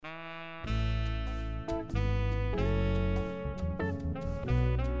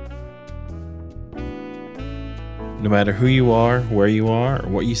No matter who you are, where you are, or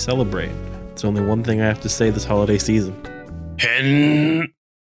what you celebrate, there's only one thing I have to say this holiday season. Henshin!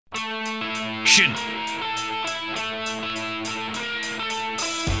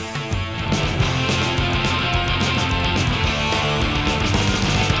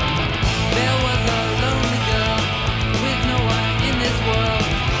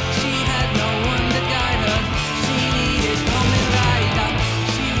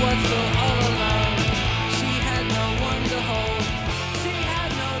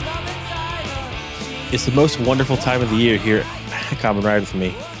 It's the most wonderful time of the year here at Kamen Rider for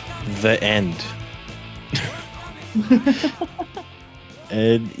me. The end.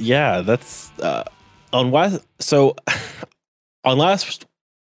 And yeah, that's on last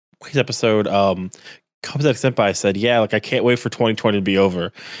week's episode, Kabutoki Senpai said, yeah, like I can't wait for 2020 to be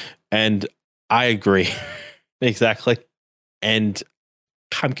over. And I agree. Exactly. And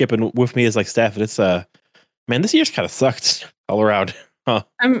I'm keeping with me as like Steph, and it's man, this year's kind of sucked all around. Huh.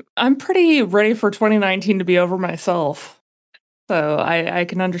 I'm pretty ready for 2019 to be over myself. So I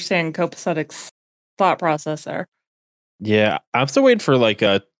can understand Copacetic's thought process there. Yeah, I'm still waiting for like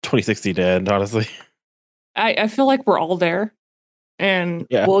 2060 to end, honestly. I feel like we're all there. And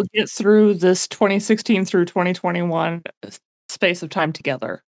Yeah. we'll get through this 2016 through 2021 space of time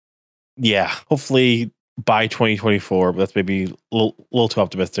together. Yeah, hopefully by 2024, but that's maybe a little too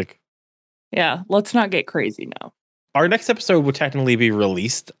optimistic. Yeah, let's not get crazy now. Our next episode would technically be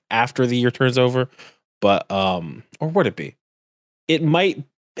released after the year turns over, but or would it be? It might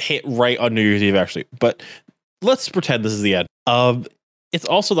hit right on New Year's Eve actually, but let's pretend this is the end. It's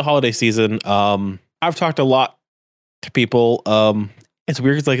also the holiday season. I've talked a lot to people. It's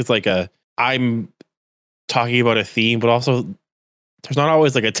weird. It's like I'm talking about a theme, but also there's not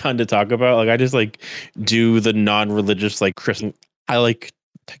always like a ton to talk about. Like I just like do the non-religious like Christmas. I like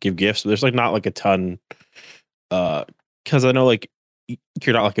to give gifts, but there's like not like a ton. Because I know like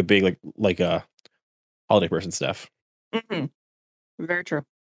you're not like a big like a holiday person, Steph. Mm-hmm. Very true.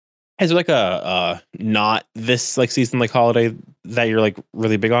 Is there like a not this like season like holiday that you're like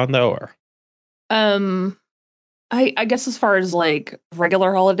really big on though, or? I guess as far as like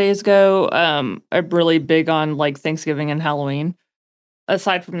regular holidays go, I'm really big on like Thanksgiving and Halloween.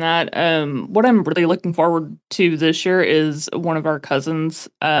 Aside from that, what I'm really looking forward to this year is one of our cousins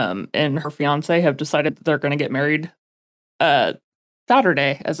and her fiance have decided that they're going to get married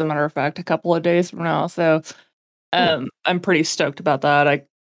Saturday, as a matter of fact, a couple of days from now. So I'm pretty stoked about that. I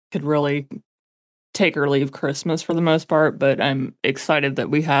could really take or leave Christmas for the most part, but I'm excited that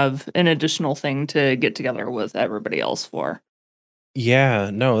we have an additional thing to get together with everybody else for. Yeah,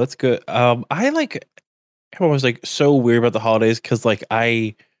 no, that's good. I'm always like so weird about the holidays because like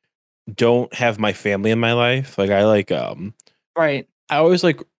I don't have my family in my life. Like I like right. I always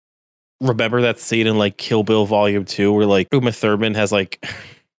like remember that scene in like Kill Bill Volume 2 where like Uma Thurman has like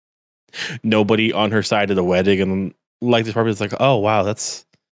nobody on her side of the wedding, and like this probably is like, oh wow, that's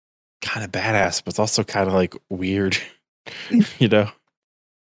kind of badass, but it's also kind of like weird, you know?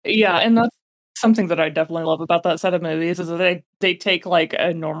 Yeah, and that's something that I definitely love about that set of movies is that they take like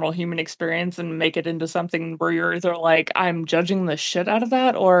a normal human experience and make it into something where you're either like, I'm judging the shit out of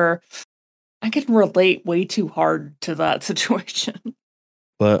that, or I can relate way too hard to that situation.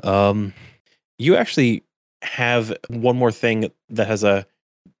 But you actually have one more thing that has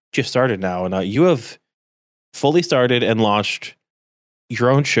just started now, and you have fully started and launched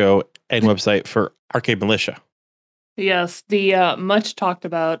your own show and website for Arcade Militia. Yes, the much talked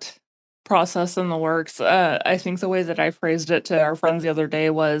about process in the works. I think the way that I phrased it to our friends the other day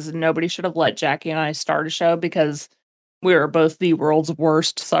was nobody should have let Jackie and I start a show because we are both the world's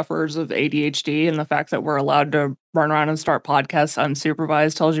worst sufferers of ADHD, and the fact that we're allowed to run around and start podcasts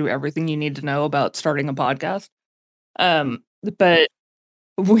unsupervised tells you everything you need to know about starting a podcast. But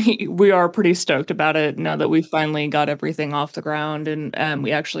we are pretty stoked about it now that we finally got everything off the ground, and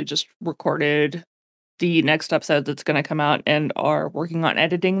we actually just recorded the next episode that's going to come out and are working on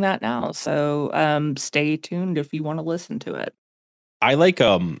editing that now. So stay tuned if you want to listen to it. I like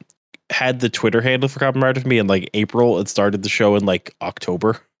had the Twitter handle for Kamen Rider for me in like April and started the show in like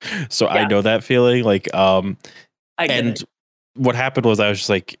October. So yeah. I know that feeling. Like what happened was I was just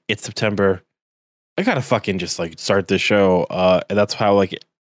like, it's September. I gotta fucking just like start this show. And that's how like it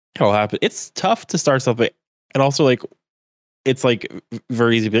all happened. It's tough to start something. And also like it's like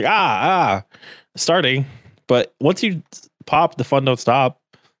very easy to be like, starting. But once you pop, the fun don't stop.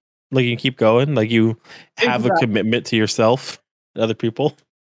 Like you can keep going. Like you have a commitment to yourself and other people.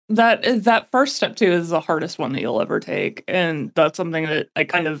 That first step too is the hardest one that you'll ever take. And that's something that I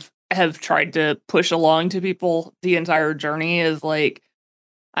kind of have tried to push along to people the entire journey is like,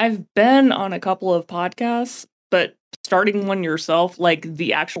 I've been on a couple of podcasts but starting one yourself, like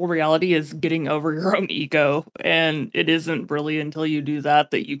the actual reality is getting over your own ego. And it isn't really until you do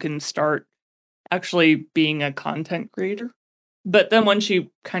that that you can start actually being a content creator. But then once you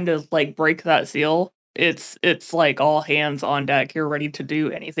kind of like break that seal, it's like all hands on deck. You're ready to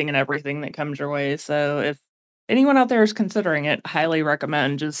do anything and everything that comes your way. So if anyone out there is considering it, highly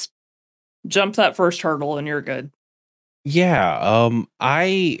recommend just jump that first hurdle and you're good. Yeah,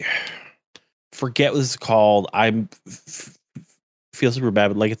 I forget what it's called. Feel super bad,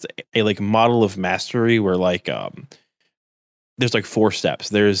 but like it's a like model of mastery where like there's like 4 steps.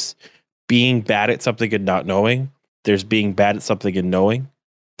 There's being bad at something and not knowing. There's being bad at something and knowing.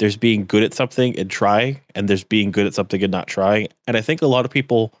 There's being good at something and trying, and there's being good at something and not trying. And I think a lot of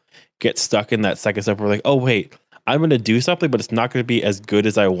people get stuck in that second step where like, oh wait, I'm going to do something, but it's not going to be as good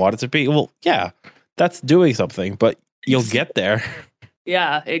as I want it to be. Well, yeah, that's doing something, but you'll get there.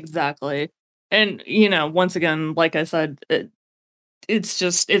 Yeah, exactly. And once again, like I said,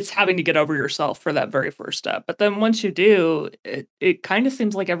 it's having to get over yourself for that very first step. But then once you do, it kind of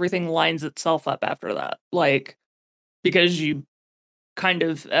seems like everything lines itself up after that. Like because you kind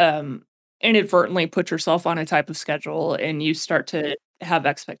of inadvertently put yourself on a type of schedule and you start to have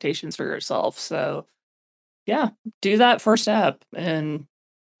expectations for yourself. So yeah, do that first step and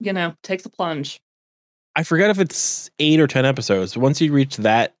take the plunge. I forget if it's 8 or 10 episodes. Once you reach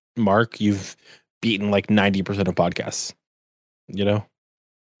that mark, you've beaten like 90% of podcasts.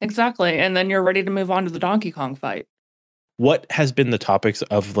 Exactly. And then you're ready to move on to the Donkey Kong fight. What has been the topics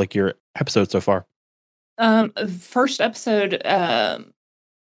of like your episode so far? First episode,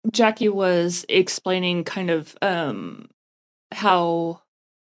 Jackie was explaining kind of how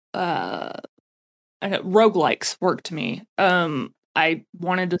roguelikes work to me. I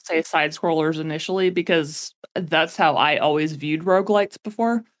wanted to say side scrollers initially because that's how I always viewed roguelikes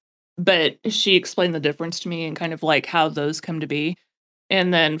before. But she explained the difference to me and kind of like how those come to be.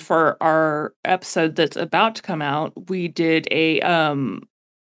 And then for our episode that's about to come out, we did a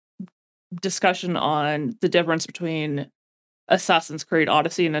discussion on the difference between Assassin's Creed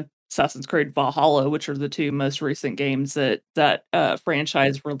Odyssey and Assassin's Creed Valhalla, which are the 2 most recent games that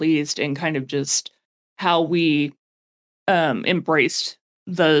franchise released, and kind of just how we embraced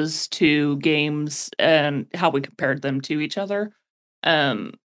those 2 games and how we compared them to each other.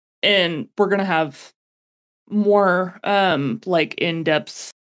 And we're gonna have more like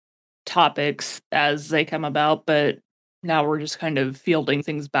in-depth topics as they come about, but now we're just kind of fielding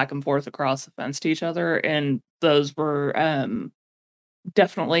things back and forth across the fence to each other, and those were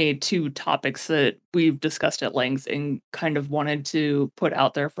definitely 2 topics that we've discussed at length and kind of wanted to put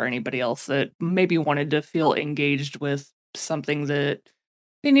out there for anybody else that maybe wanted to feel engaged with something that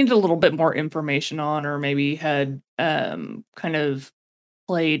they needed a little bit more information on, or maybe had kind of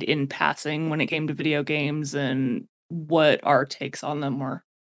played in passing when it came to video games and what our takes on them were.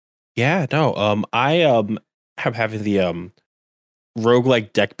 Yeah, no. I have having the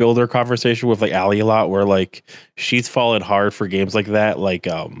roguelike deck builder conversation with like Allie a lot, where like she's fallen hard for games like that, like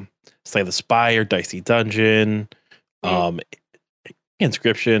Slay the Spire, Dicey Dungeon,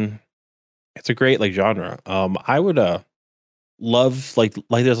 Inscription. It's a great like genre. I would love like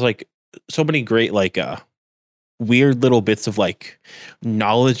there's like so many great like weird little bits of like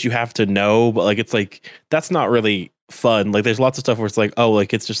knowledge you have to know, but like it's like that's not really fun. Like there's lots of stuff where it's like, oh,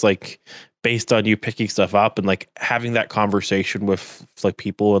 like it's just like based on you picking stuff up and like having that conversation with like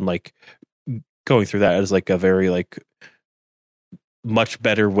people and like going through that is like a very like much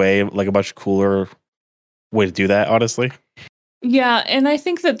better way, like a much cooler way to do that, honestly. Yeah, and I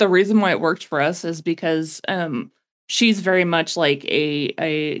think that the reason why it worked for us is because she's very much like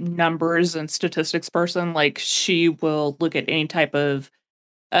a numbers and statistics person. Like she will look at any type of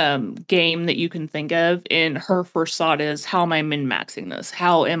game that you can think of, and her first thought is, how am I min-maxing this?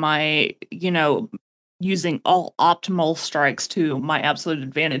 How am I, using all optimal strikes to my absolute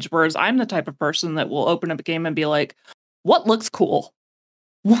advantage? Whereas I'm the type of person that will open up a game and be like, what looks cool?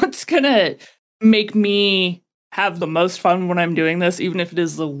 What's gonna make me have the most fun when I'm doing this, even if it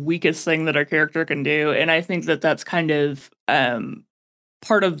is the weakest thing that our character can do? And I think that that's kind of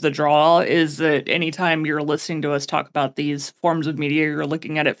part of the draw, is that anytime you're listening to us talk about these forms of media, you're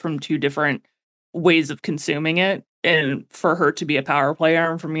looking at it from 2 different ways of consuming it. And for her to be a power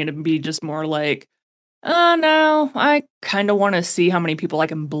player and for me to be just more like, oh no, I kind of want to see how many people I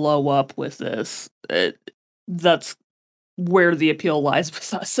can blow up with this. That's where the appeal lies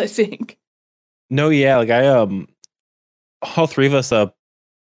with us, I think. No, yeah, like I all 3 of us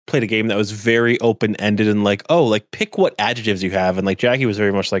played a game that was very open-ended and like, oh, like pick what adjectives you have, and like Jackie was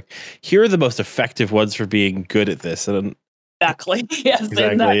very much like, here are the most effective ones for being good at this. And exactly. Yes,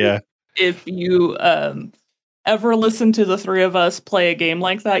 exactly, yeah. If you ever listen to the three of us play a game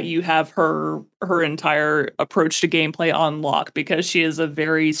like that, you have her entire approach to gameplay on lock because she is a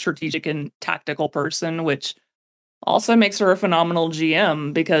very strategic and tactical person, which also makes her a phenomenal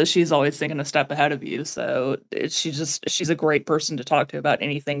GM because she's always thinking a step ahead of you. So she's a great person to talk to about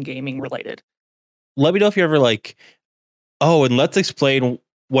anything gaming related. Let me know if you ever like, oh, and let's explain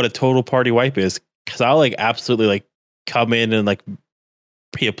what a total party wipe is. Cause I'll like absolutely like come in and like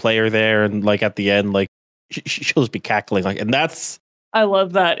be a player there. And like at the end, like she'll just be cackling. Like, and that's, I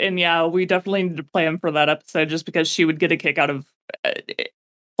love that. And yeah, we definitely need to play him for that episode just because she would get a kick out of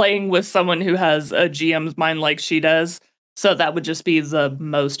playing with someone who has a GM's mind like she does. So that would just be the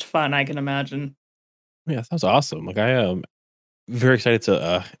most fun I can imagine. yeah, sounds awesome. Like I am very excited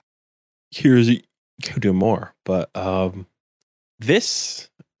to hear you do more. But this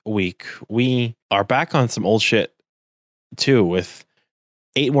week we are back on some old shit too with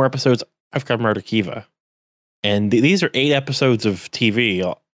 8 more episodes of Kamen Rider Kiva. And these are 8 episodes of TV.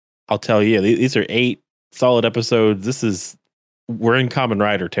 I'll tell you, these are 8 solid episodes. We're in Kamen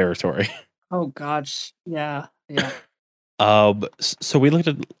Rider territory. Oh gosh. Yeah. Yeah. So we looked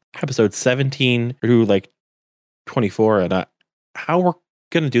at episode 17 through like 24, and how we're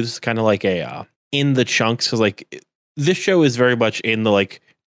gonna do this is kind of like a in the chunks, because like this show is very much in the like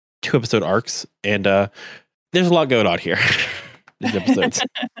 2 episode arcs, and there's a lot going on here. These episodes.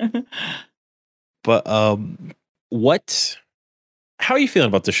 But how are you feeling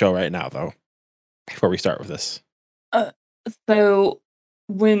about the show right now, though? Before we start with this, So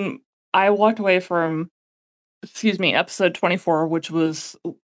when I walked away from, episode 24, which was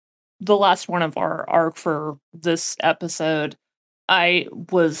the last one of our arc for this episode, I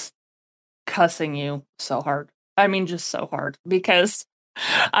was cussing you so hard. I mean, just so hard because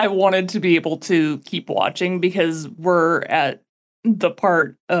I wanted to be able to keep watching because we're at the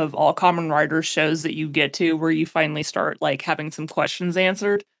part of all Kamen Rider shows that you get to where you finally start like having some questions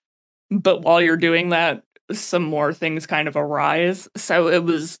answered. But while you're doing that, some more things kind of arise. So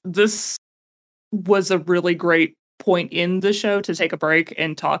this was a really great point in the show to take a break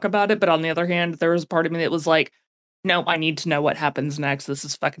and talk about it. But on the other hand, there was a part of me that was like, no, I need to know what happens next. This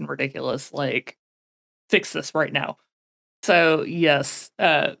is fucking ridiculous. Like, fix this right now. So yes,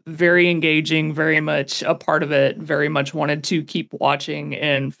 very engaging, very much a part of it, very much wanted to keep watching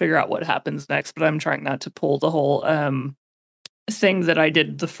and figure out what happens next. But I'm trying not to pull the whole thing that I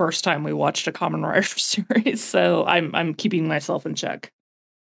did the first time we watched a Kamen Rider series. So I'm keeping myself in check.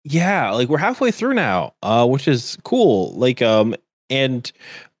 yeah, like we're halfway through now, which is cool. Like and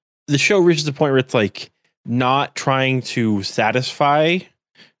the show reaches a point where it's like not trying to satisfy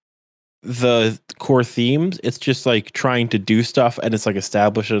the core themes. It's just like trying to do stuff, and it's like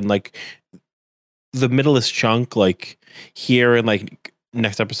established, and like the middleest chunk, like here and like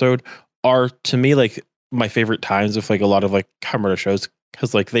next episode, are to me like my favorite times of like a lot of like Kamen Rider shows,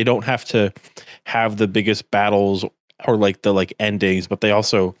 because like they don't have to have the biggest battles or like the like endings, but they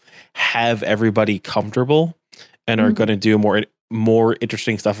also have everybody comfortable and are going to do more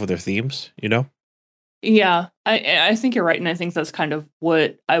interesting stuff with their themes, you know? Yeah, I think you're right, and I think that's kind of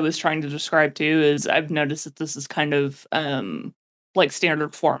what I was trying to describe too. Is I've noticed that this is kind of like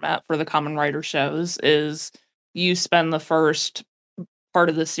standard format for the Kamen Rider shows. Is you spend the first part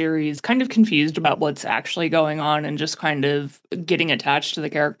of the series kind of confused about what's actually going on and just kind of getting attached to the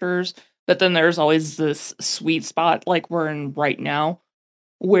characters, but then there's always this sweet spot like we're in right now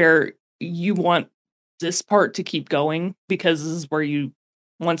where you want this part to keep going because this is where you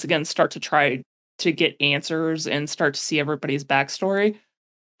once again start to try to get answers and start to see everybody's backstory.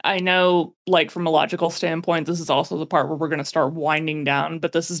 I know, like, from a logical standpoint, this is also the part where we're going to start winding down,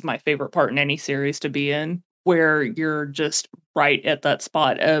 but this is my favorite part in any series to be in, where you're just right at that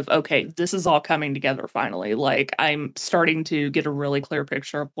spot of, okay, this is all coming together finally. Like, I'm starting to get a really clear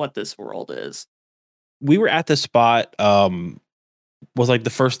picture of what this world is. We were at the spot, was like the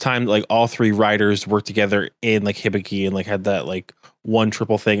first time like all 3 writers worked together in like Hibiki and like had that like one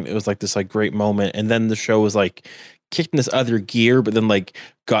triple thing. It was like this like great moment. And then the show was like kicked in this other gear, but then like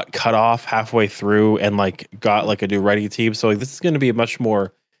got cut off halfway through and like got like a new writing team. So like this is going to be a much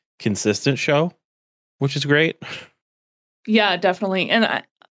more consistent show, which is great. Yeah, definitely. And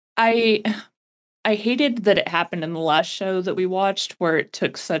I I hated that it happened in the last show that we watched where it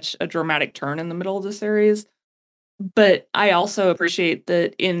took such a dramatic turn in the middle of the series. But I also appreciate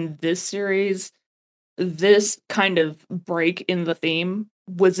that in this series, this kind of break in the theme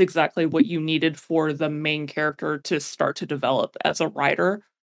was exactly what you needed for the main character to start to develop as a writer.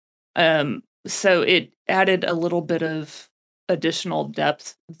 So it added a little bit of additional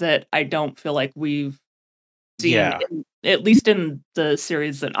depth that I don't feel like we've seen, Yeah. at least in the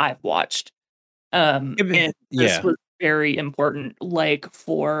series that I've watched. And this Yeah. was very important, like,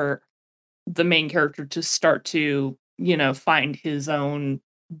 for the main character to start to, find his own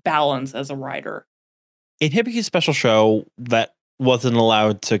balance as a writer. In Hibiki's special show that wasn't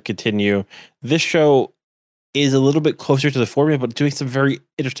allowed to continue, this show is a little bit closer to the formula, but doing some very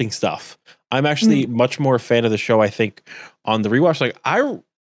interesting stuff. I'm Mm. actually much more a fan of the show, I think, on the rewatch. Like, I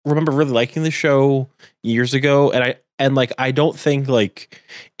remember really liking the show years ago, and like I don't think like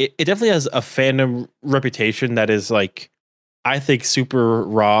it definitely has a fandom reputation that is like I think super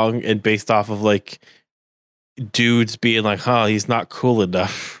wrong and based off of like dudes being like, huh, he's not cool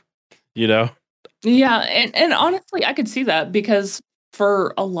enough, you know? Yeah, and honestly, I could see that because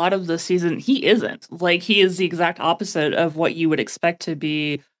for a lot of the season, he isn't. Like, he is the exact opposite of what you would expect to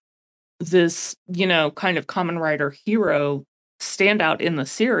be this, kind of common writer hero standout in the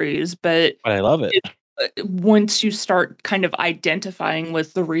series, but But I love it. once you start kind of identifying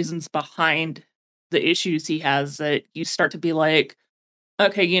with the reasons behind the issues he has, that you start to be like,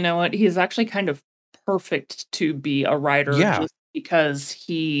 okay, you know what? He's actually kind of perfect to be a writer Yeah. just because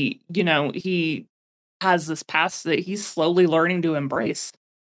he has this past that he's slowly learning to embrace,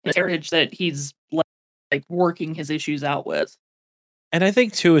 the heritage that he's like working his issues out with. And I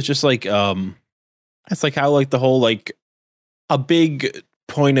think too, it's just like it's like how like the whole like a big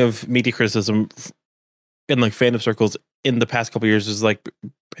point of media criticism in like fandom circles in the past couple years is like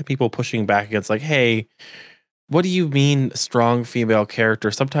people pushing back against like, hey, what do you mean strong female character?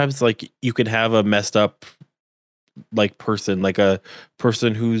 Sometimes like you can have a messed up like person, like a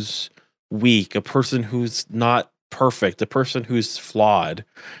person who's weak, a person who's not perfect, a person who's flawed.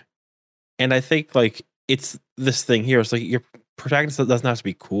 And I think like it's this thing here. It's like your protagonist doesn't have to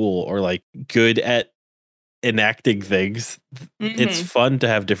be cool or like good at enacting things. It's Mhm. fun to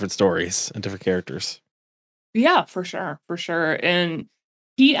have different stories and different characters. Yeah, for sure, for sure, and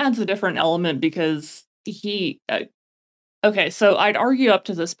he adds a different element because okay, so I'd argue up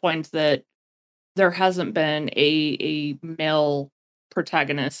to this point that there hasn't been a male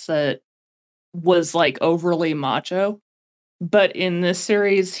protagonist that was, like, overly macho, but in this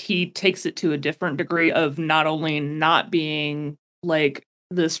series, he takes it to a different degree of not only not being, like,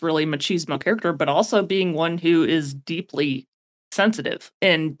 this really machismo character, but also being one who is deeply sensitive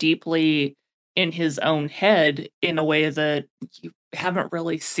and deeply in his own head in a way that you haven't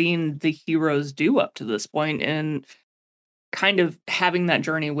really seen the heroes do up to this point, and kind of having that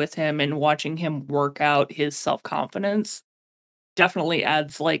journey with him and watching him work out his self-confidence definitely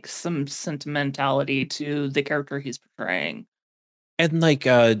adds, like, some sentimentality to the character he's portraying. And like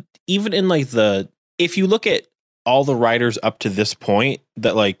even in like the if you look at all the writers up to this point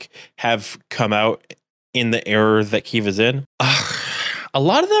that like have come out in the era that Kiva's in, a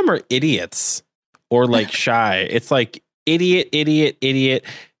lot of them are idiots or like shy. It's like idiot, idiot, idiot,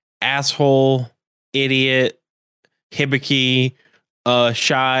 asshole, idiot, Hibiki,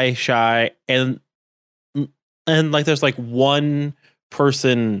 shy, shy, and like there's like one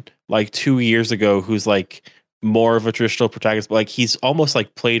person like 2 years ago who's like more of a traditional protagonist, but like he's almost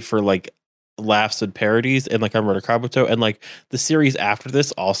like played for like laughs and parodies and like Kabuto Kabuto, and like the series after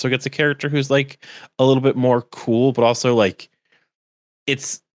this also gets a character who's like a little bit more cool, but also like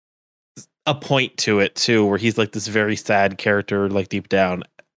it's a point to it too, where he's like this very sad character like deep down,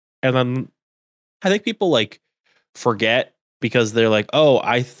 and then I think people like forget because they're like, oh,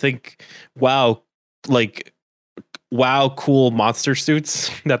 I think wow, like wow, cool monster suits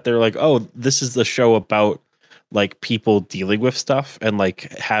that they're like, oh, this is the show about like people dealing with stuff and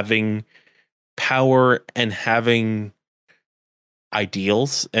like having power and having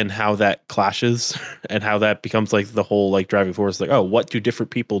ideals and how that clashes and how that becomes like the whole like driving force. Like, oh, what do different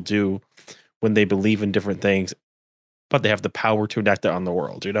people do when they believe in different things, but they have the power to enact it on the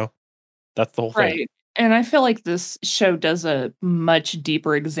world, you know? That's the whole thing. Right. And I feel like this show does a much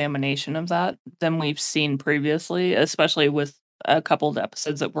deeper examination of that than we've seen previously, especially with a couple of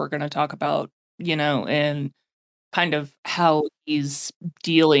episodes that we're going to talk about, and kind of how he's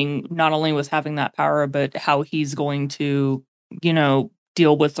dealing not only with having that power, but how he's going to,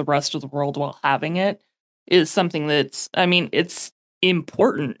 deal with the rest of the world while having it is something that's, I mean, it's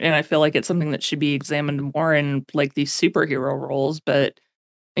important. And I feel like it's something that should be examined more in like these superhero roles. But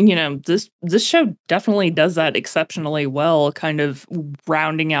and, this show definitely does that exceptionally well, kind of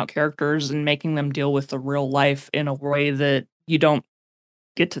rounding out characters and making them deal with the real life in a way that you don't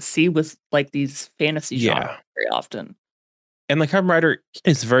get to see with, like, these fantasy genres Yeah. very often. And like Kamen Rider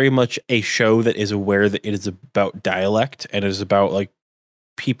is very much a show that is aware that it is about dialect and it is about like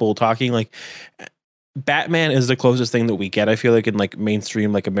people talking. Like Batman is the closest thing that we get, I feel like, in like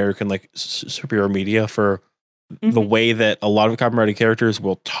mainstream, like American, like superhero media for the Mhm. way that a lot of Kamen Rider characters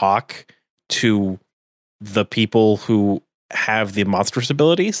will talk to the people who have the monstrous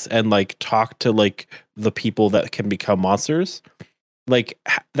abilities and like talk to like the people that can become monsters. Like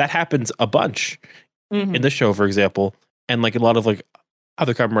that happens a bunch in the show, for example, and like a lot of like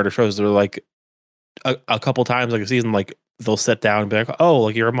other Kamen Rider shows. They're like a couple times like a season, like they'll sit down and be like, "Oh,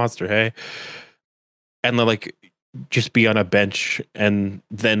 like you're a monster, hey," and they'll like just be on a bench, and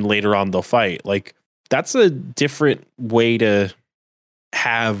then later on they'll fight. Like that's a different way to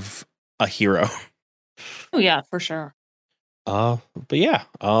have a hero. Oh yeah, for sure. But yeah,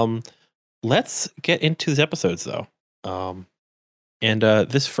 let's get into the episodes though. And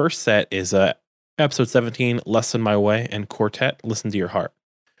this first set is episode 17, Lesson My Way, and Quartet, Listen to Your Heart.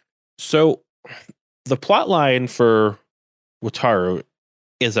 So the plot line for Wataru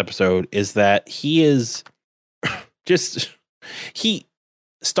is episode is that he is just he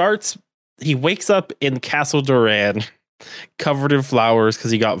wakes up in Castle Duran covered in flowers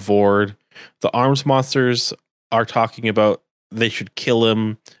because he got bored. The arms monsters are talking about they should kill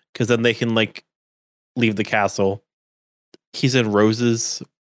him because then they can like leave the castle. He's in roses,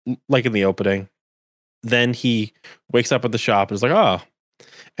 like in the opening. Then he wakes up at the shop and is like, "Oh,"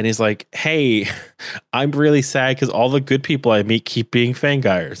 and he's like, "Hey, I'm really sad because all the good people I meet keep being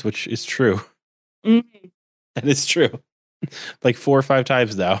Fangires," which is true. Mm-hmm. And it's true. Like 4 or 5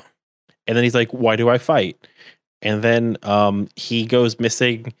 times now. And then he's like, "Why do I fight?" And then he goes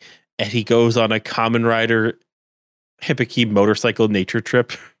missing and he goes on a Kamen Rider Hippiki motorcycle nature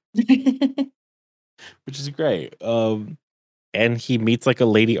trip, which is great. And he meets like a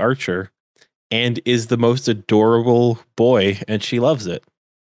lady archer and is the most adorable boy, and she loves it.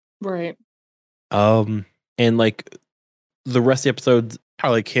 Right. And like the rest of the episodes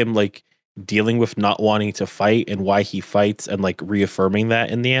are like him like dealing with not wanting to fight and why he fights and like reaffirming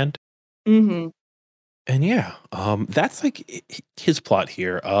that in the end. Mm-hmm. And yeah, that's like his plot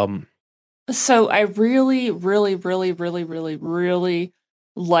here. So I really, really, really, really, really, really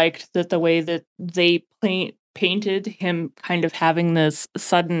liked that the way that they painted him kind of having this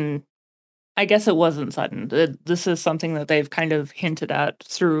sudden. I guess it wasn't sudden. This is something that they've kind of hinted at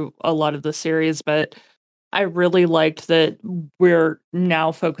through a lot of the series, but I really liked that we're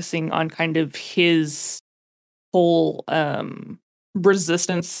now focusing on kind of his whole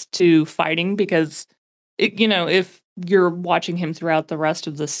resistance to fighting because if you're watching him throughout the rest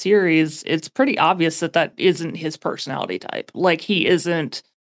of the series, it's pretty obvious that that isn't his personality type. Like he isn't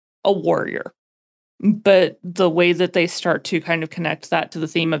a warrior. But the way that they start to kind of connect that to the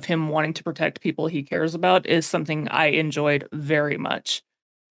theme of him wanting to protect people he cares about is something I enjoyed very much.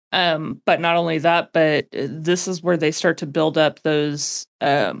 But not only that, but this is where they start to build up those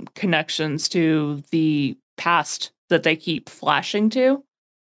connections to the past that they keep flashing to.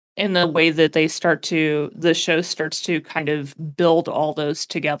 And the way that the show starts to kind of build all those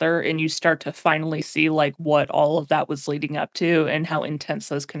together, and you start to finally see like what all of that was leading up to and how intense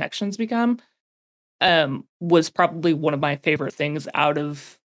those connections become. Was probably one of my favorite things out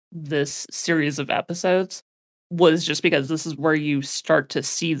of this series of episodes was just because this is where you start to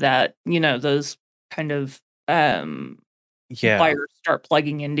see that, those kind of wires start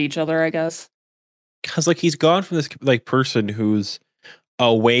plugging into each other, I guess. Because like he's gone from this like person who's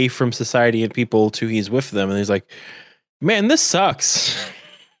away from society and people to he's with them, and he's like, "Man, this sucks."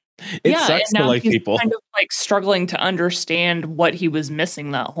 It sucks to like people. Kind of like struggling to understand what he was missing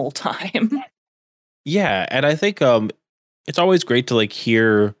that whole time. Yeah, and I think it's always great to like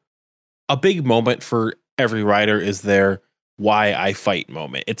hear a big moment for every writer is their why I fight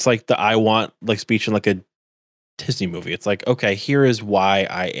moment. It's like the I want like speech in like a Disney movie. It's like, okay, here is why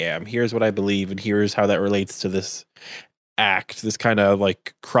I am. Here's what I believe, and here's how that relates to this act, this kind of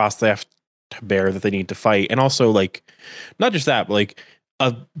like cross they have to bear that they need to fight. And also like not just that, but like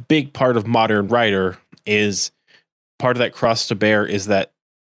a big part of modern writer is part of that cross to bear is that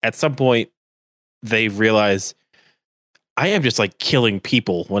at some point they realize I am just like killing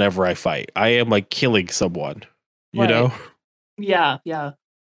people whenever I fight. I am like killing someone, you know? Yeah, yeah.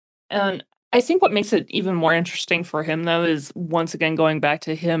 And I think what makes it even more interesting for him, though, is once again going back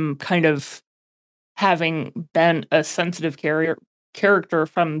to him kind of having been a sensitive character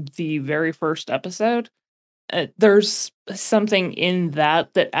from the very first episode. There's something in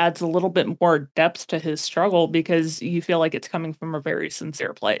that adds a little bit more depth to his struggle because you feel like it's coming from a very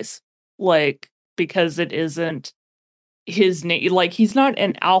sincere place. Like, because it isn't his name, like, he's not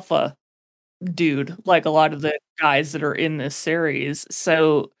an alpha dude like a lot of the guys that are in this series.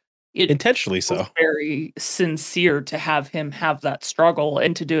 So it intentionally so very sincere to have him have that struggle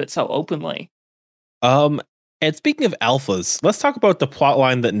and to do it so openly. And speaking of alphas, let's talk about the plot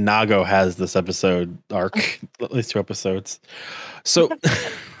line that Nago has this episode arc, at least 2 episodes. So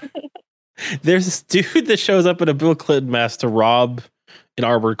There's this dude that shows up in a Bill Clinton mask to rob an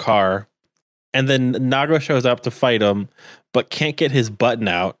armored car, and then Nago shows up to fight him, but can't get his button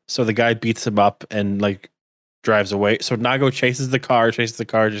out. So the guy beats him up and like drives away. So Nago chases the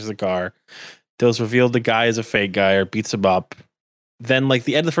car. Dill's revealed the guy is a fake guy or beats him up. Then like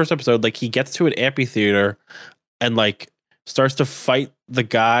the end of the first episode, like he gets to an amphitheater and like starts to fight the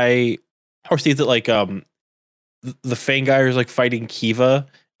guy, or sees that like the Fangire is like fighting Kiva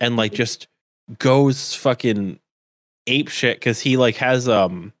and like just goes fucking ape shit because he like has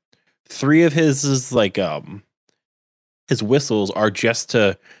three of his like his whistles are just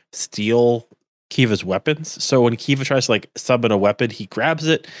to steal Kiva's weapons. So when Kiva tries to like summon a weapon, he grabs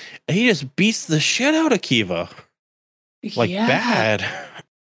it and he just beats the shit out of Kiva. Like bad.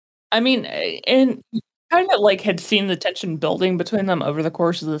 I mean, and kind of like had seen the tension building between them over the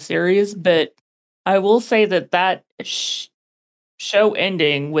course of the series, but I will say that show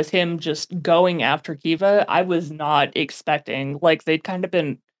ending with him just going after Kiva, I was not expecting. Like they'd kind of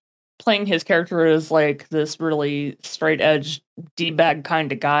been playing his character as like this really straight edge D-bag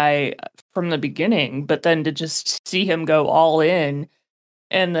kind of guy from the beginning, but then to just see him go all in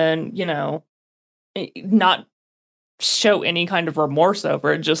and then, not show any kind of remorse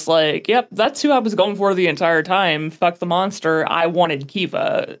over it, just like, yep, that's who I was going for the entire time. Fuck the monster. I wanted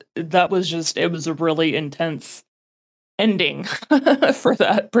Kiva. It was a really intense ending for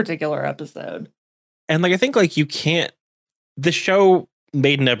that particular episode. And like I think like you can't, the show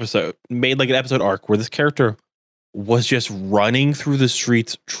made an episode arc where this character was just running through the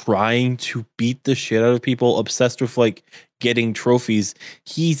streets trying to beat the shit out of people, obsessed with like getting trophies.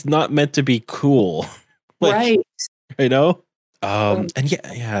 He's not meant to be cool. Like, right. You know? And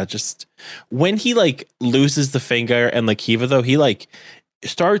just when he like loses the Fangire and like Kiva though, he like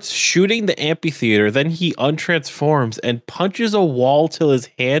starts shooting the amphitheater, then he untransforms and punches a wall till his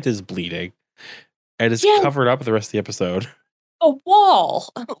hand is bleeding and is covered up the rest of the episode. A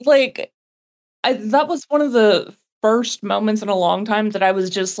wall. Like that was one of the first moments in a long time that I was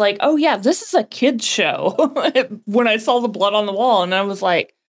just like, oh yeah, this is a kid's show. When I saw the blood on the wall and I was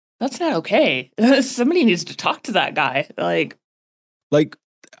like, that's not okay. Somebody needs to talk to that guy.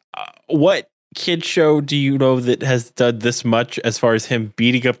 What kid show do you know that has done this much as far as him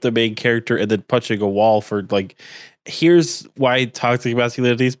beating up the main character and then punching a wall for like, here's why toxic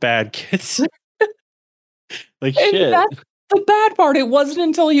masculinity is bad, kids. Like shit. That's the bad part. It wasn't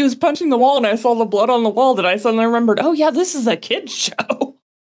until he was punching the wall and I saw the blood on the wall that I suddenly remembered, oh yeah, this is a kid's show.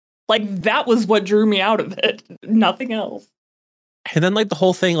 Like that was what drew me out of it. Nothing else. And then like the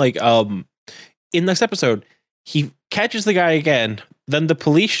whole thing, like in this episode, he catches the guy again. Then the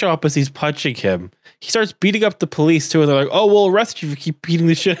police show up as he's punching him. He starts beating up the police too, and they're like, "Oh, we'll arrest you if you keep beating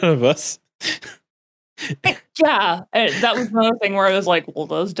the shit out of us." Yeah, that was another thing where I was like, "Well,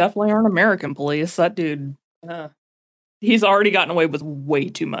 those definitely aren't American police. That dude, he's already gotten away with way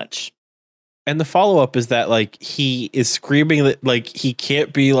too much." And the follow up is that like he is screaming that like he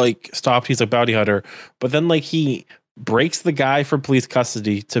can't be like stopped. He's a bounty hunter, but then like he breaks the guy from police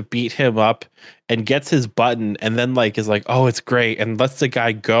custody to beat him up and gets his button and then like is like, oh, it's great, and lets the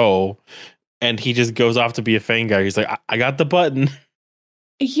guy go, and he just goes off to be a Fangire. He's like, I got the button.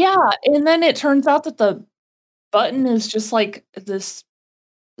 Yeah, and then it turns out that the button is just like this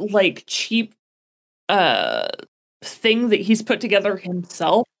like cheap thing that he's put together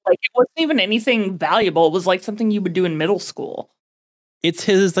himself. Like it wasn't even anything valuable. It was like something you would do in middle school. It's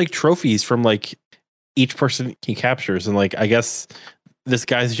his like trophies from like each person he captures, and like I guess this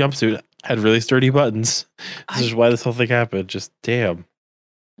guy's jumpsuit had really sturdy buttons. This is why this whole thing happened. Just damn.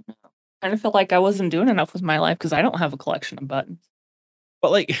 I kind of feel like I wasn't doing enough with my life because I don't have a collection of buttons.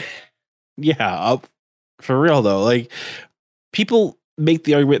 But like, yeah, for real though, like people make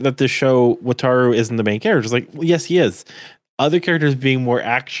the argument that the show Wataru isn't the main character. It's like, well, yes, he is. Other characters being more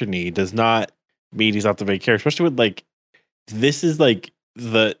actiony does not mean he's not the main character, especially with like this is like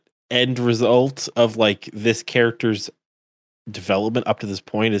the end result of like this character's development up to this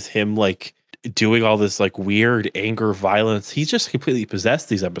point is him like doing all this like weird anger, violence. He's just completely possessed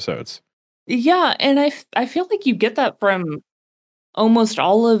these episodes. Yeah, and I feel like you get that from almost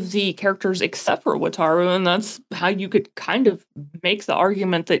all of the characters except for Wataru, and that's how you could kind of make the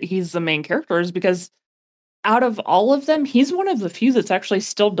argument that he's the main character, is because out of all of them, he's one of the few that's actually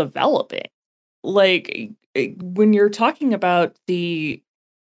still developing. Like when you're talking about the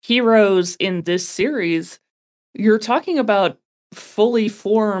heroes in this series, you're talking about fully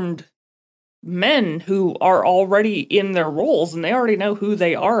formed men who are already in their roles and they already know who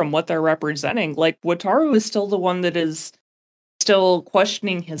they are and what they're representing. Like Wataru is still the one that is still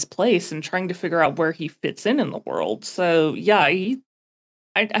questioning his place and trying to figure out where he fits in the world. So yeah,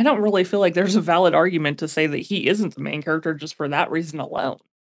 I don't really feel like there's a valid argument to say that he isn't the main character just for that reason alone.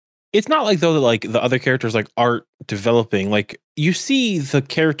 It's not like though that like the other characters like aren't developing. Like you see the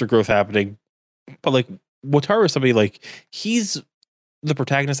character growth happening, but like Wataru is somebody like he's the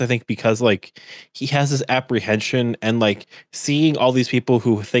protagonist, I think, because like he has this apprehension and like seeing all these people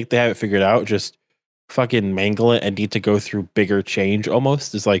who think they have it figured out just fucking mangle it and need to go through bigger change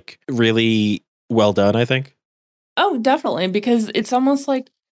almost is like really well done, I think. Oh, definitely, because it's almost like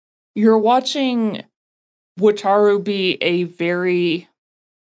you're watching Wataru be a very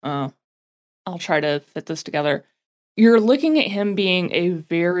I'll try to fit this together. You're looking at him being a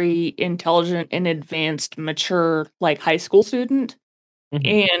very intelligent and advanced, mature, like high school student,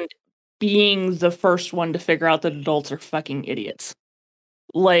 Mhm. and being the first one to figure out that adults are fucking idiots.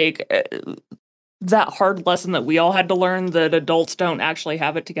 Like that hard lesson that we all had to learn that adults don't actually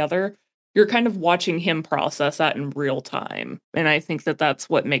have it together. You're kind of watching him process that in real time. And I think that that's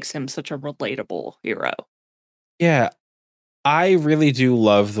what makes him such a relatable hero. Yeah, I really do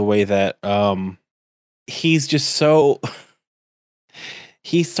love the way that he's just so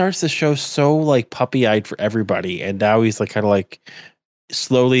he starts the show so like puppy-eyed for everybody and now he's like kind of like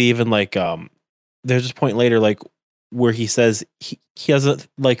slowly even like there's this point later like where he says he doesn't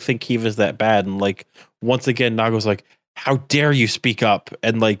like think Kiva's that bad and like once again Nago's like how dare you speak up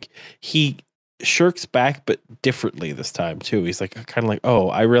and like he shirks back but differently this time too. He's like kind of like oh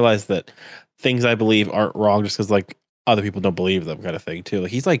I realize that things I believe aren't wrong just because like other people don't believe them kind of thing too.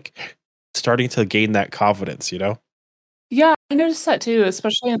 Like he's like starting to gain that confidence, you know? Yeah, I noticed that too,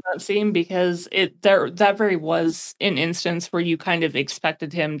 especially in that scene because it there that very was an instance where you kind of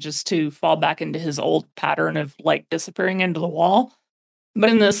expected him just to fall back into his old pattern of like disappearing into the wall. But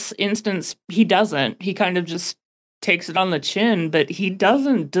in this instance, he doesn't. He kind of just takes it on the chin, but he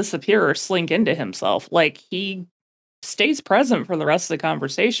doesn't disappear or slink into himself. Like he stays present for the rest of the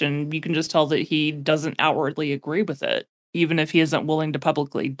conversation. You can just tell that he doesn't outwardly agree with it, even if he isn't willing to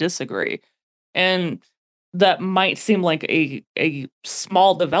publicly disagree. And that might seem like a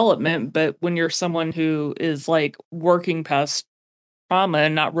small development, but when you're someone who is like working past trauma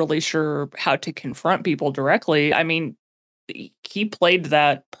and not really sure how to confront people directly, I mean, he played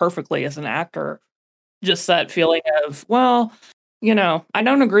that perfectly as an actor. Just that feeling of, well, I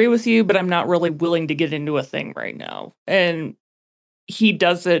don't agree with you, but I'm not really willing to get into a thing right now. And he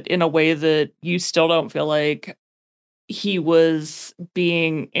does it in a way that you still don't feel like he was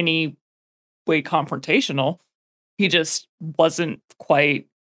being any way confrontational. He just wasn't quite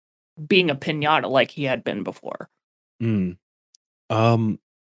being a pinata like he had been before. Mm. Um,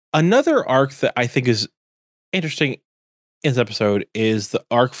 Another arc that I think is interesting in this episode is the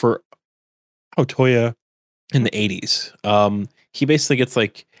arc for Otoya in the 80s. He basically gets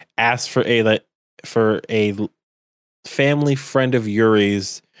like asked for a family friend of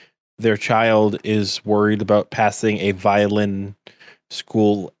Yuri's. Their child is worried about passing a violin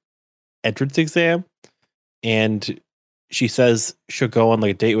school entrance exam, and she says she'll go on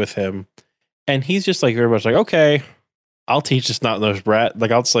like a date with him, and he's just like very much like, okay, I'll teach this not nose brat.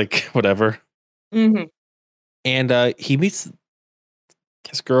 Like I'll just like whatever. Mhm. And he meets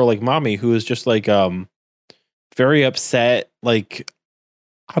this girl like mommy who is just like very upset like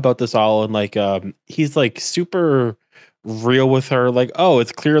about this all and like he's like super real with her like oh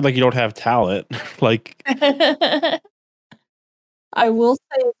it's clear like you don't have talent like I will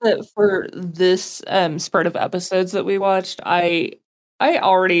say that for this, spread of episodes that we watched, I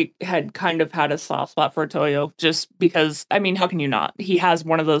already had kind of had a soft spot for Toyo just because, I mean, how can you not? He has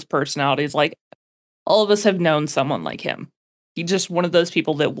one of those personalities, like, all of us have known someone like him. He's just one of those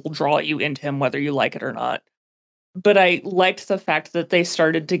people that will draw you into him whether you like it or not. But I liked the fact that they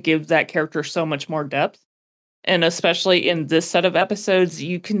started to give that character so much more depth, and especially in this set of episodes,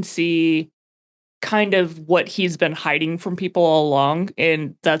 you can see kind of what he's been hiding from people all along,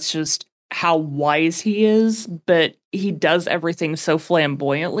 and that's just how wise he is, but he does everything so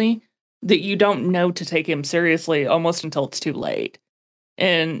flamboyantly that you don't know to take him seriously almost until it's too late.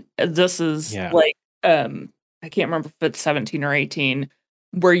 And this is yeah like I can't remember if it's 17 or 18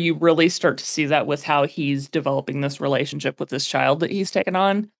 where you really start to see that with how he's developing this relationship with this child that he's taken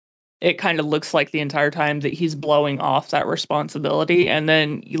on. It kind of looks like the entire time that he's blowing off that responsibility and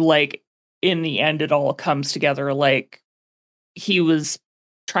then like in the end it all comes together like he was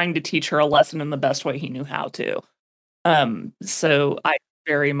trying to teach her a lesson in the best way he knew how to. So I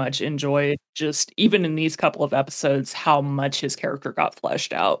very much enjoyed just even in these couple of episodes how much his character got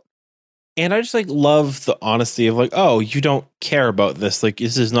fleshed out. and I just like love the honesty of like oh you don't care about this like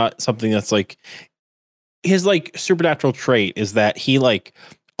this is not something that's like his like supernatural trait is that he like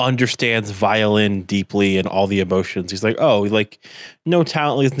understands violin deeply and all the emotions. He's like, oh, like no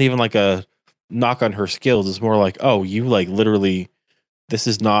talent isn't even like a knock on her skills. It's more like, oh, you like literally, this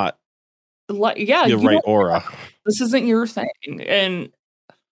is not Like, yeah, the you right don't. aura. This isn't your thing, and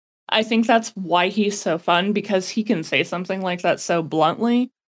I think that's why he's so fun because he can say something like that so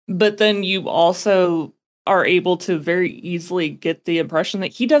bluntly, but then you also are able to very easily get the impression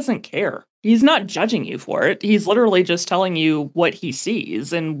that he doesn't care. He's not judging you for it. He's literally just telling you what he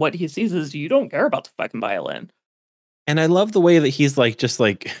sees, and what he sees is you don't care about the fucking violin. And I love the way that he's like just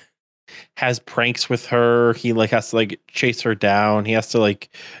like has pranks with her. He like has to like chase her down. He has to like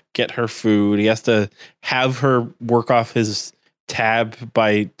get her food. He has to have her work off his tab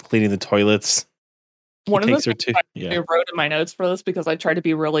by cleaning the toilets. He One of the takes her things to I yeah. wrote in my notes for this because I tried to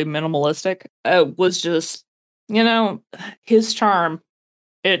be really minimalistic, was just, his charm.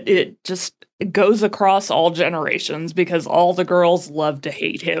 It just goes across all generations because all the girls love to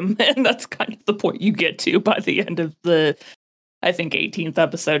hate him, and that's kind of the point you get to by the end of the, I think, 18th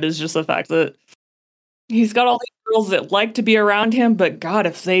episode, is just the fact that he's got all these girls that like to be around him, but God,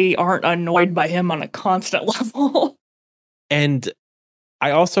 if they aren't annoyed by him on a constant level. And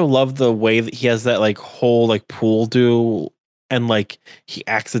I also love the way that he has that like whole like pool duel and like he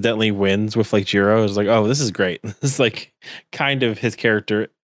accidentally wins with like Jiro. It's like, oh, this is great. This is like kind of his character.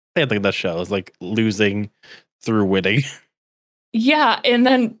 I think that show is like losing through winning. Yeah, and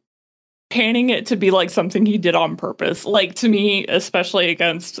then panning it to be like something he did on purpose. Like, to me, especially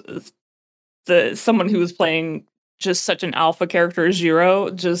against the someone who was playing just such an alpha character as Jiro,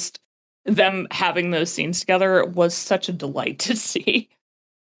 just them having those scenes together was such a delight to see.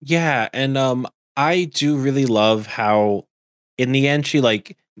 Yeah, and I do really love how in the end she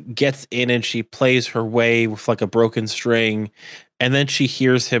like gets in and she plays her way with like a broken string and then she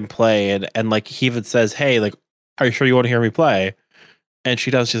hears him play and like he even says, "Hey, like are you sure you want to hear me play?" And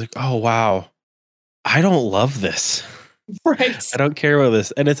she does. She's like, "Oh, wow. I don't love this. Right. I don't care about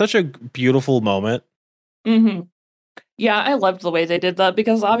this." And it's such a beautiful moment. Mhm. Yeah, I loved the way they did that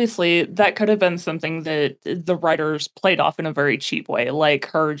because obviously that could have been something that the writers played off in a very cheap way. Like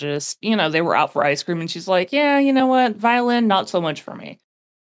her just, they were out for ice cream and she's like, yeah, you know what? Violin, not so much for me.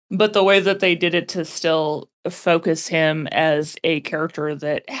 But the way that they did it to still focus him as a character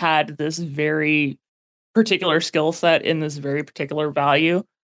that had this very particular skill set in this very particular value,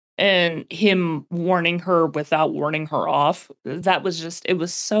 and him warning her without warning her off, that was just, it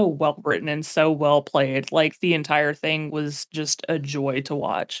was so well written and so well played. Like, the entire thing was just a joy to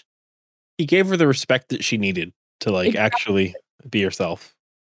watch. He gave her the respect that she needed to like Exact actually be herself.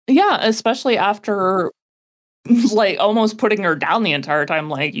 Yeah, especially after, like, almost putting her down the entire time,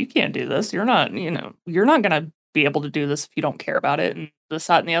 like, "You can't do this. You're not gonna be able to do this if you don't care about it," and this,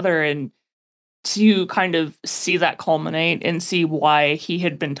 that, and the other, and to kind of see that culminate and see why he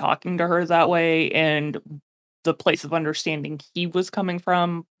had been talking to her that way and the place of understanding he was coming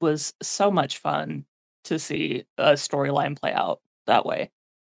from was so much fun to see a storyline play out that way.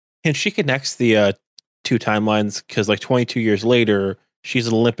 And she connects the two timelines because like 22 years later, she's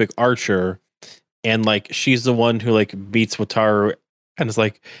an Olympic archer and like she's the one who like meets Wataru and is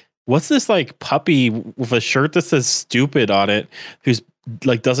like, what's this like puppy with a shirt that says stupid on it who's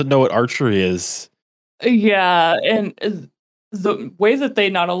like doesn't know what archery is? Yeah, and the way that they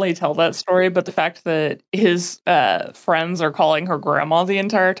not only tell that story, but the fact that his friends are calling her grandma the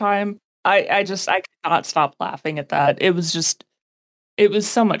entire time, I could not stop laughing at that. It was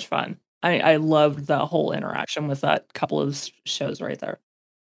so much fun. I loved the whole interaction with that couple of shows right there.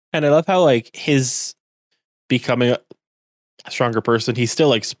 And I love how like his becoming a stronger person, he's still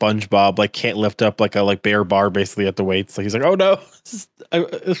like SpongeBob, like can't lift up like a like bear bar basically at the weights. Like he's like, oh no,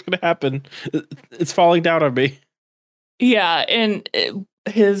 it's gonna happen. It's falling down on me. Yeah, and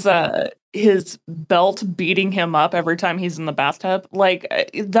his belt beating him up every time he's in the bathtub, like,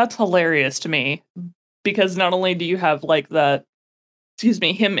 that's hilarious to me because not only do you have like the, excuse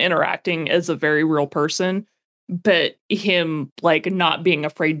me, him interacting as a very real person, but him like not being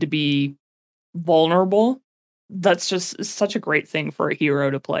afraid to be vulnerable. That's just such a great thing for a hero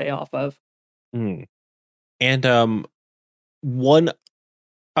to play off of. Mm. And one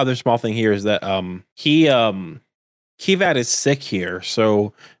other small thing here is that Kivat is sick here,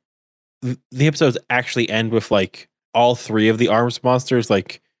 so the episodes actually end with like all three of the arms monsters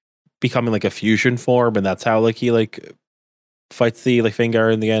like becoming like a fusion form, and that's how like he like fights the like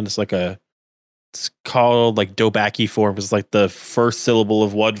Fingar in the end. It's called like Dobaki form. It's like the first syllable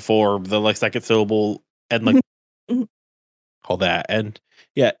of one form, the like second syllable, and like all that. And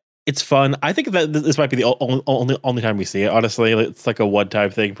yeah, it's fun. I think that this might be the only time we see it. Honestly, it's like a one time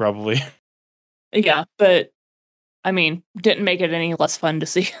thing, probably. Yeah, but I mean, didn't make it any less fun to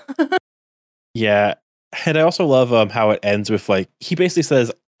see. Yeah. And I also love how it ends with like he basically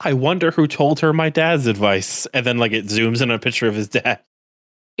says, I wonder who told her my dad's advice. And then like it zooms in a picture of his dad.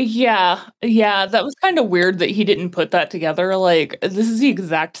 Yeah, yeah, that was kinda weird that he didn't put that together, like, this is the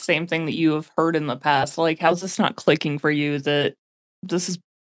exact same thing that you have heard in the past, like, how's this not clicking for you that this is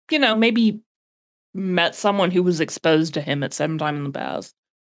maybe met someone who was exposed to him at some time in the past.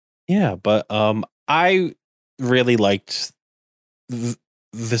 Yeah, but I really liked th-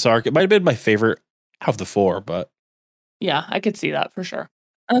 this arc. It might have been my favorite out of the four, but Yeah, I could see that for sure.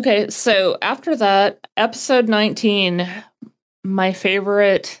 Okay, so after that, episode 19, my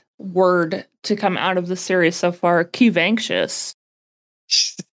favorite word to come out of the series so far, Cuvanxious.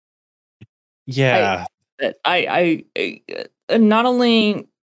 I yeah. not only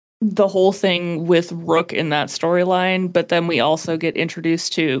the whole thing with Rook in that storyline, but then we also get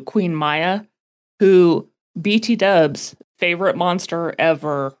introduced to Queen Maya, who BT Dubs favorite monster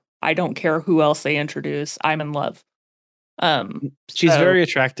ever. I don't care who else they introduce. I'm in love. She's So very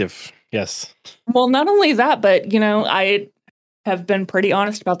attractive. Yes. well, not only that, but I have been pretty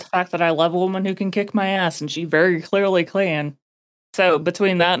honest about the fact that I love a woman who can kick my ass, and she very clearly can. So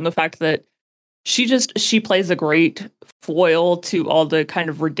between that and the fact that she plays a great foil to all the kind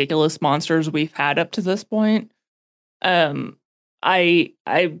of ridiculous monsters we've had up to this point. Um, I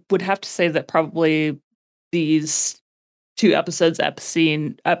would have to say that probably these two episodes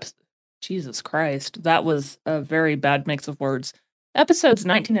Jesus Christ, that was a very bad mix of words. Episodes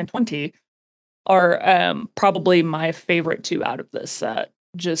 19 and 20 are probably my favorite two out of this set,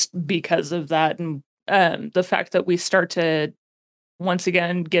 just because of that and the fact that we start to once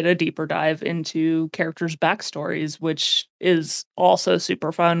again get a deeper dive into characters' backstories, which is also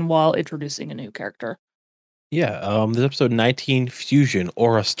super fun while introducing a new character. Yeah. This episode 19, Fusion,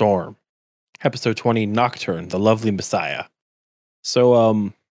 Aura Storm. Episode 20, Nocturne, the Lovely Messiah.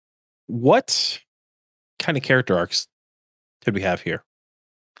 So, what kind of character arcs could we have here?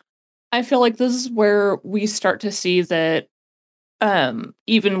 I feel like this is where we start to see that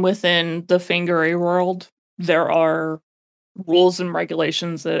even within the Fingery world, there are rules and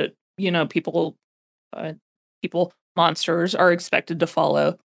regulations that, uh, people, monsters are expected to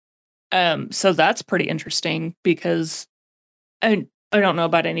follow. So that's pretty interesting because I don't know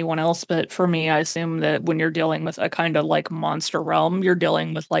about anyone else, but for me, I assume that when you're dealing with a kind of like monster realm, you're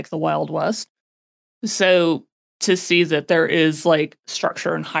dealing with like the Wild West. So to see that there is like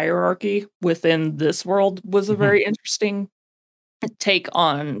structure and hierarchy within this world was a Mhm. very interesting take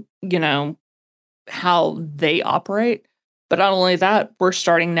on, how they operate. But not only that, we're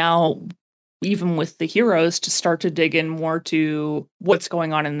starting now, even with the heroes, to start to dig in more to what's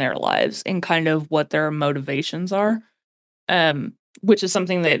going on in their lives and kind of what their motivations are. Um, which is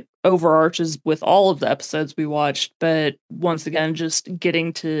something that overarches with all of the episodes we watched. But once again, just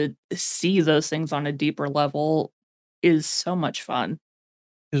getting to see those things on a deeper level is so much fun.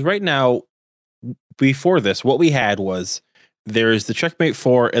 Because right now, before this, what we had was there's the Checkmate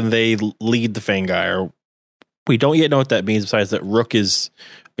 4 and they lead the Fangire. We don't yet know what that means besides that Rook is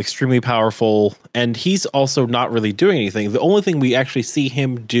extremely powerful and he's also not really doing anything. The only thing we actually see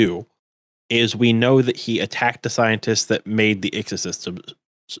him do is we know that he attacked the scientists that made the Ixa system.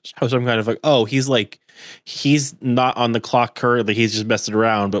 So I'm kind of like, oh, he's not on the clock currently. He's just messing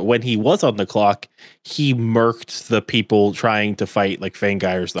around. But when he was on the clock, he murked the people trying to fight like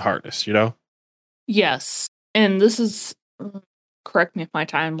Fangires the hardest, you know? Yes. And this is, correct me if my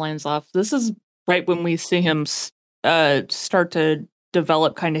timeline's off. This is right when we see him start to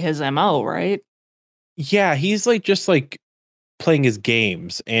develop kind of his MO, right? Yeah, he's like just like playing his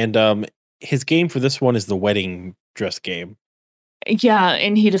games. And his game for this one is the wedding dress game. Yeah,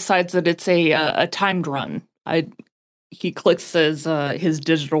 and he decides that it's a timed run. He clicks his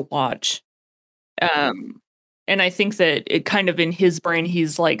digital watch. Um, and I think that it kind of in his brain,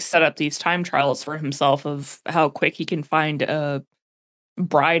 he's like set up these time trials for himself of how quick he can find a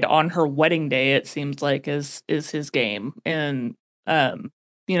bride on her wedding day. It seems like is his game, and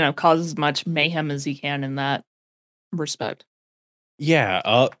cause as much mayhem as he can in that respect. Yeah,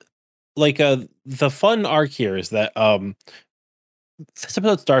 the fun arc here is that this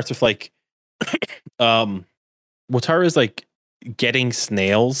episode starts with like um Wataru is like getting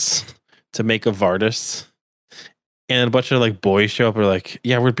snails to make a Vardis, and a bunch of like boys show up and are like,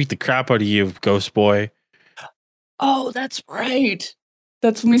 yeah, we're gonna beat the crap out of you, ghost boy. Oh, that's right.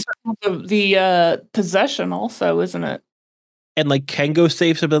 That's when we start with the possession, also, isn't it? And like Kengo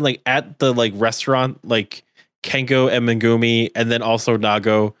saves him and like at the like restaurant, like Kengo and Megumi and then also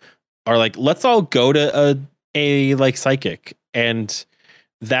Nago are like, let's all go to a like psychic. And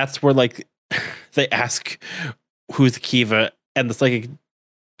that's where like they ask who's Kiva, and the psychic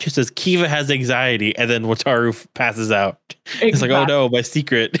just says Kiva has anxiety, and then Wataru passes out. Exactly. It's like, oh no, my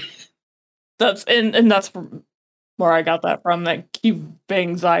secret. That's that's where I got that from. That Kiva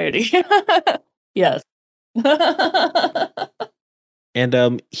anxiety. Yes.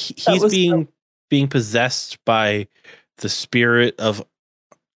 And he's being possessed by the spirit of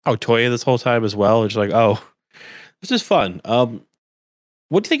Otoya this whole time as well. It's like, oh, this is fun.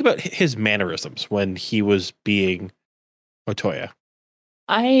 What do you think about his mannerisms when he was being Otoya?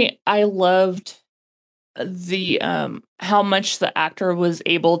 I loved the how much the actor was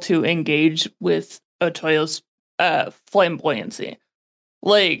able to engage with Otoyo's flamboyancy.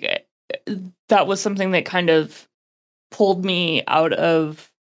 Like, that was something that kind of pulled me out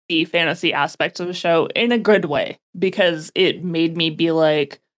of the fantasy aspects of the show in a good way, because it made me be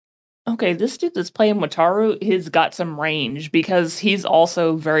like, okay, this dude that's playing Wataru, he's got some range, because he's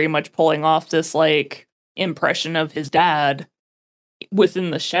also very much pulling off this like impression of his dad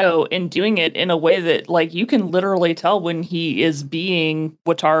within the show, and doing it in a way that like you can literally tell when he is being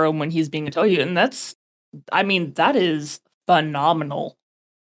Wataru and when he's being Otoya, and that is phenomenal.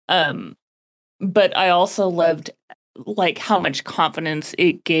 But I also loved like how much confidence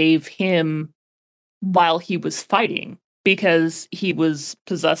it gave him while he was fighting, because he was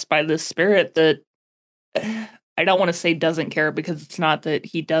possessed by this spirit that I don't want to say doesn't care, because it's not that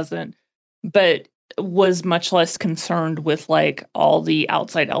he doesn't, but was much less concerned with like all the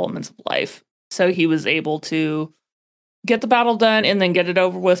outside elements of life. So he was able to get the battle done and then get it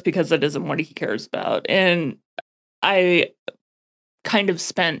over with, because that isn't what he cares about. And I kind of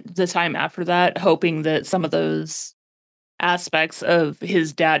spent the time after that hoping that some of those aspects of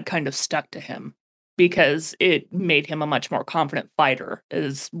his dad kind of stuck to him, because it made him a much more confident fighter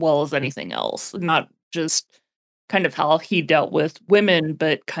as well as anything else. Not just kind of how he dealt with women,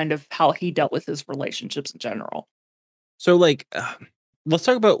 but kind of how he dealt with his relationships in general. So, like, let's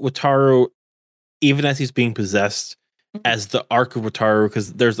talk about Wataru, even as he's being possessed, as the arc of Wataru,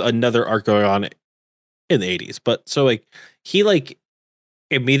 because there's another arc going on in the 80s. But so, like, he like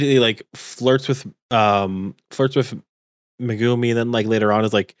immediately like flirts with Megumi, and then like later on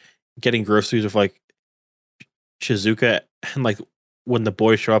is like getting groceries with like Shizuka, and like when the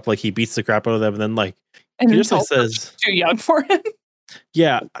boys show up, like he beats the crap out of them, and then like he just like says too young for him.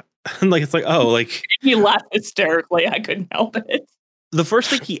 Yeah. And like it's like, oh, like he laughed hysterically. I couldn't help it. The first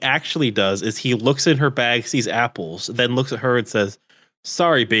thing he actually does is he looks in her bag, sees apples, then looks at her and says,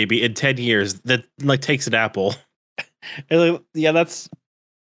 "Sorry, baby, in 10 years," that like takes an apple. And like, yeah,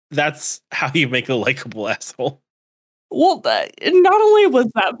 that's how you make a likable asshole. Well, not only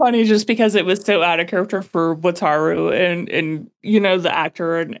was that funny just because it was so out of character for Wataru and you know, the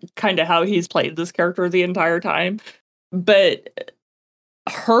actor and kind of how he's played this character the entire time, but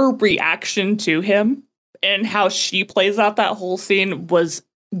her reaction to him and how she plays out that whole scene was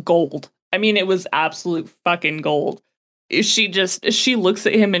gold. I mean, it was absolute fucking gold. She looks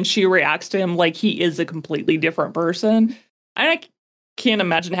at him and she reacts to him like he is a completely different person. I can't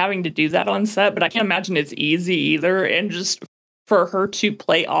imagine having to do that on set, but I can't imagine it's easy either. And just for her to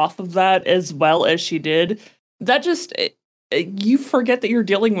play off of that as well as she did, that just, you forget that you're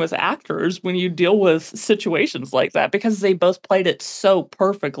dealing with actors when you deal with situations like that, because they both played it so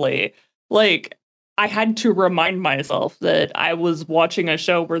perfectly. Like, I had to remind myself that I was watching a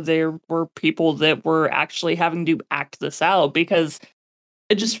show where there were people that were actually having to act this out, because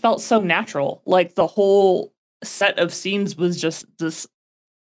it just felt so natural. Like, the whole set of scenes was just this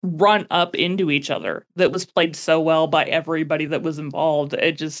run up into each other that was played so well by everybody that was involved.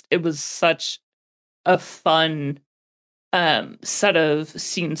 It was such a fun set of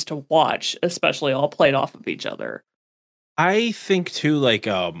scenes to watch, especially all played off of each other. I think too, like,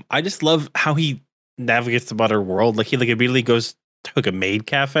 I just love how he navigates the modern world. Like, he like immediately goes to like a maid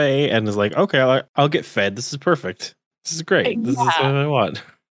cafe and is like, okay, I'll get fed. This is perfect. This is great. This is what I want.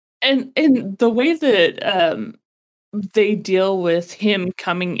 And the way that they deal with him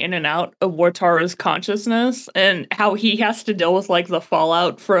coming in and out of Wataru's consciousness, and how he has to deal with like the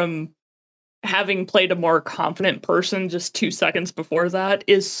fallout from having played a more confident person just 2 seconds before that,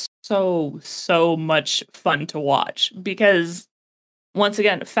 is so much fun to watch. Because once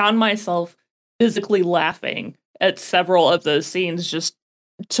again, found myself physically laughing at several of those scenes, just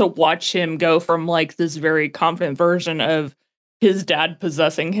to watch him go from like this very confident version of his dad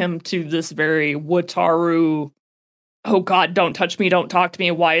possessing him to this very Wataru, oh God, don't touch me, don't talk to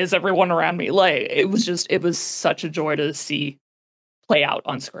me, why is everyone around me? Like, it was such a joy to see play out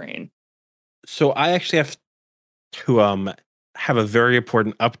on screen. So I actually have to have a very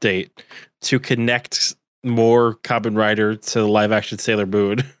important update to connect more Kamen Rider to the live action Sailor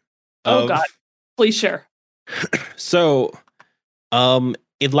Moon. Oh God, please share. So,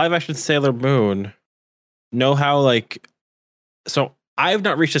 in live action Sailor Moon, know how like so I have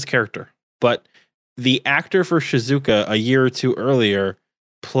not reached this character, but the actor for Shizuka a year or two earlier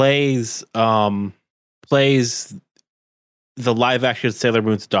plays plays the live action Sailor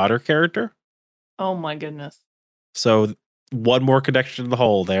Moon's daughter character. Oh my goodness. So one more connection to the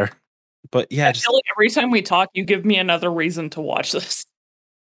whole there. But yeah, I feel like every time we talk, you give me another reason to watch this.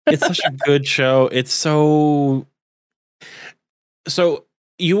 it's such a good show. It's so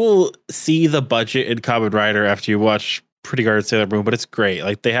you will see the budget in Kamen Rider after you watch Pretty Guard Sailor Moon, but it's great.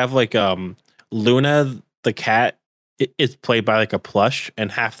 Like they have like Luna the cat is played by like a plush,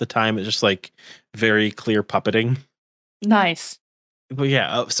 and half the time it's just like very clear puppeting. Nice. But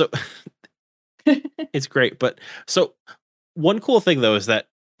yeah, so it's great. But so one cool thing though is that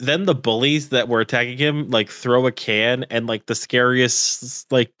then the bullies that were attacking him like throw a can, and like the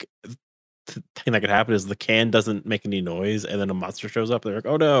scariest like thing that could happen is the can doesn't make any noise, and then a monster shows up. They're like,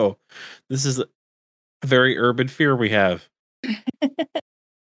 "Oh no, this is a very urban fear we have."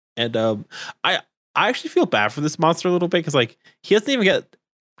 And I actually feel bad for this monster a little bit because like he doesn't even get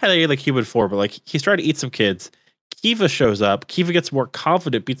highlighted like human form, but like he's trying to eat some kids. Kiva shows up. Kiva gets more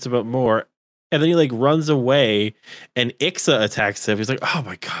confident, beats him up more, and then he like runs away, and Ixa attacks him. He's like, "Oh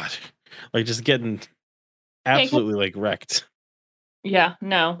my god!" Like just getting absolutely like wrecked. Yeah,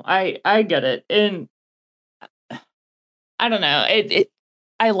 no, I get it. And I don't know.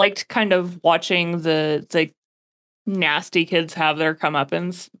 I liked kind of watching the nasty kids have their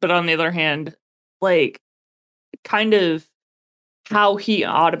comeuppance, but on the other hand, like kind of how he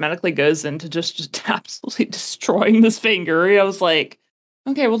automatically goes into just absolutely destroying this finger. I was like,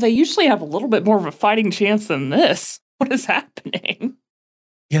 okay, well, they usually have a little bit more of a fighting chance than this. What is happening?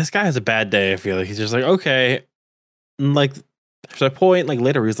 Yeah, this guy has a bad day. I feel like he's just like, okay, and like there's a point like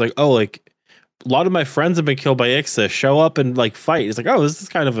later he's like, oh, like a lot of my friends have been killed by Ixa. Show up and like fight. He's like, oh, this is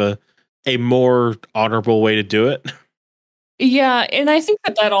kind of a more honorable way to do it. Yeah, and I think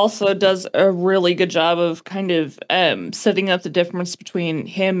that also does a really good job of kind of setting up the difference between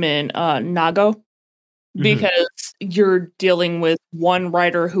him and Nago, because you're dealing with one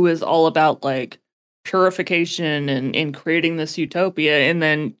writer who is all about like purification and creating this utopia, and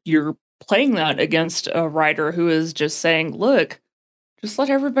then you're playing that against a writer who is just saying, look, just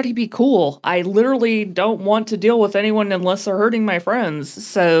let everybody be cool. I literally don't want to deal with anyone unless they're hurting my friends.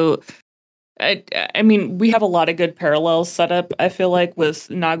 So I mean, we have a lot of good parallels set up, I feel like, with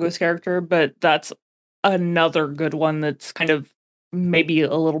Nago's character, but that's another good one that's kind of maybe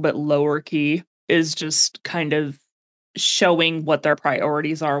a little bit lower key, is just kind of showing what their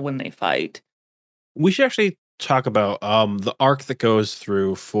priorities are when they fight. We should actually talk about the arc that goes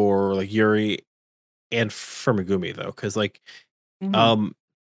through for like Yuri and for Megumi though, because like Mhm. um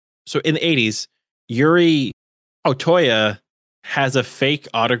so in the 80s, Yuri Otoya has a fake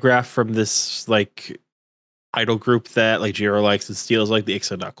autograph from this like idol group that like Jiro likes and steals like the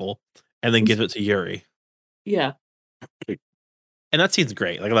Ixa knuckle and then gives it to Yuri. Yeah. And that scene's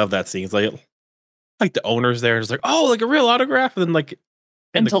great. Like I love that scene. It's like the owner's there and it's like, oh, like a real autograph, and then like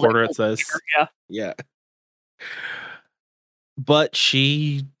in the Until they corner it pull the says, trigger, yeah. yeah. But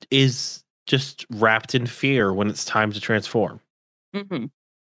she is just wrapped in fear when it's time to transform. Mhm.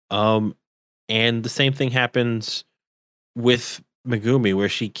 Um, and the same thing happens with Megumi, where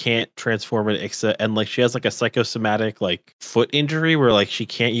she can't transform into Ixa, and like she has like a psychosomatic like foot injury where like she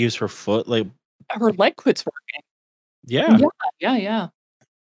can't use her foot. Like, Her leg quits working. yeah. Yeah.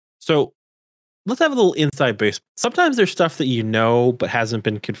 So let's have a little inside base. Sometimes there's stuff that you know but hasn't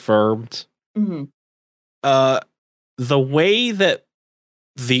been confirmed. Mhm. Uh, the way that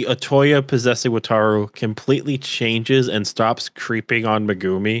the Otoya possessing Wataru completely changes and stops creeping on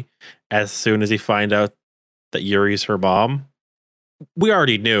Megumi as soon as he find out that Yuri's her mom. We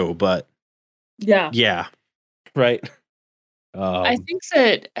already knew, but yeah, right. I think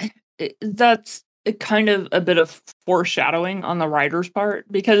that that's kind of a bit of foreshadowing on the writer's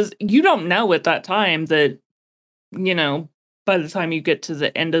part, because you don't know at that time that, by the time you get to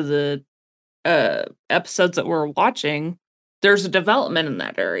the end of the episodes that we're watching, there's a development in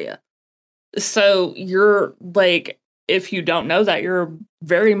that area. So you're like, if you don't know that, you're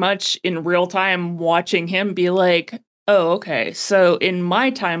very much in real time watching him be like, oh, okay. So in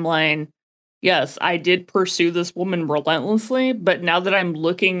my timeline, yes, I did pursue this woman relentlessly, but now that I'm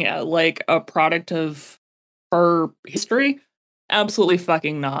looking at like a product of her history, absolutely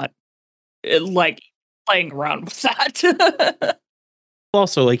fucking not. Like playing around with that.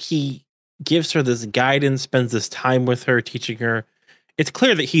 also like he gives her this guidance, spends this time with her, teaching her. It's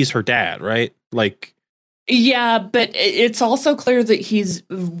clear that he's her dad, right? Like Yeah, but it's also clear that he's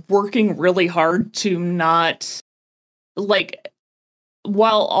working really hard to not, like,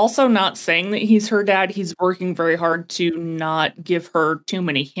 while also not saying that he's her dad, he's working very hard to not give her too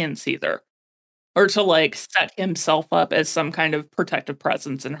many hints either, or to, like, set himself up as some kind of protective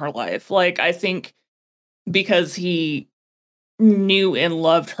presence in her life. Like, I think because he knew and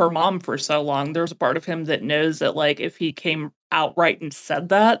loved her mom for so long, there's a part of him that knows that, like, if he came outright and said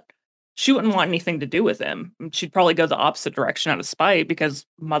that, she wouldn't want anything to do with him. She'd probably go the opposite direction out of spite because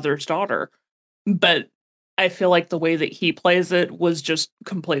mother's daughter. But I feel like the way that he plays it was just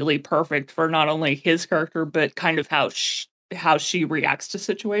completely perfect for not only his character, but kind of how she reacts to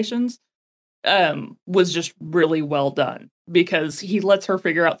situations, was just really well done because he lets her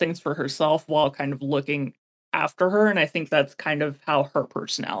figure out things for herself while kind of looking after her, and I think that's kind of how her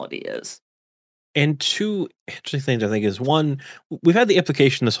personality is. And two interesting things I think is one, we've had the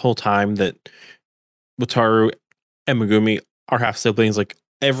implication this whole time that Wataru and Megumi are half siblings. Like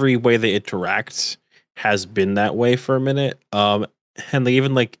every way they interact has been that way for a minute. And they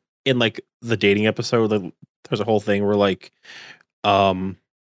even like in like the dating episode, like, there's a whole thing where like um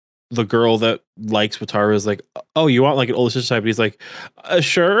the girl that likes Wataru is like, "Oh, you want like an older sister type?" But he's like,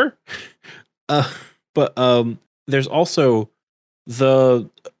 "Sure." Uh, but there's also the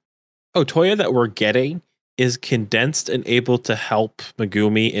Otoya that we're getting is condensed and able to help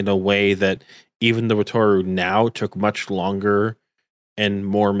Megumi in a way that even the Wataru now took much longer and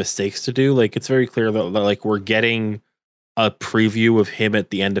more mistakes to do. Like it's very clear that like we're getting a preview of him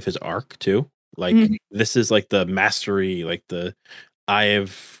at the end of his arc too. Like Mhm. this is like the mastery, like the I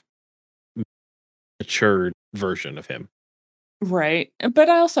have matured version of him. Right, but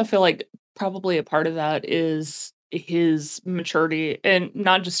I also feel like probably a part of that is his maturity, and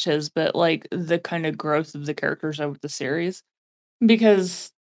not just his, but, like, the kinda growth of the characters over the series,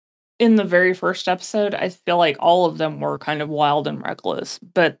 because in the very first episode, I feel like all of them were kind of wild and reckless,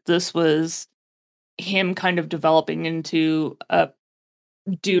 but this was him kind of developing into a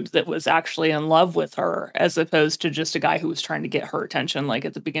dude that was actually in love with her as opposed to just a guy who was trying to get her attention, like,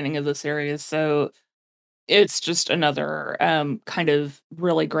 at the beginning of the series, so it's just another, kind of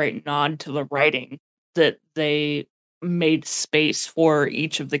really great nod to the writing that they made space for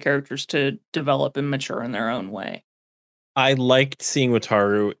each of the characters to develop and mature in their own way. I liked seeing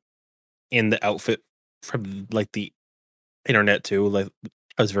Wataru in the outfit from like the internet too. Like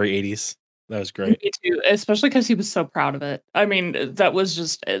I was very 80s. That was great. Me too, especially because he was so proud of it. I mean, that was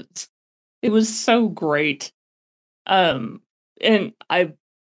just it was so great. Um, and I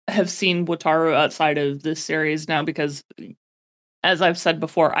have seen Wataru outside of this series now because, as I've said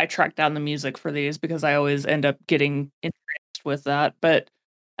before, I track down the music for these because I always end up getting entranced with that, but,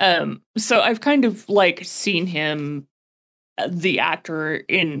 so I've kind of, like, seen him, the actor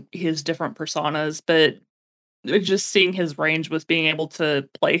in his different personas, but just seeing his range with being able to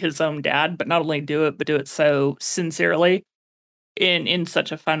play his own dad, but not only do it, but do it so sincerely in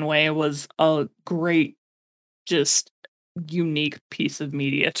such a fun way was a great, just unique piece of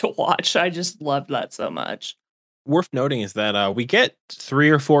media to watch. I just loved that so much. Worth noting is that we get 3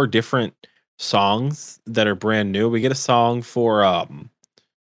 or 4 different songs that are brand new. We get a song for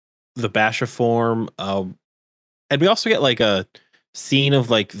the Basha form, and we also get like a scene of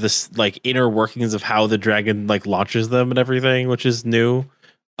like this like inner workings of how the dragon like launches them and everything, which is new.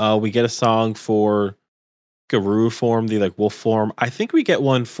 We get a song for Garou form, the like wolf form. I think we get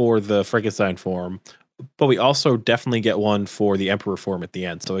one for the Frankenstein form, but we also definitely get one for the Emperor form at the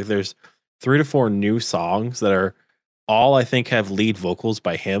end. So like there's 3 to 4 new songs that are all I think have lead vocals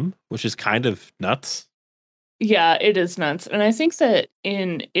by him, which is kind of nuts. Yeah, it is nuts, and I think that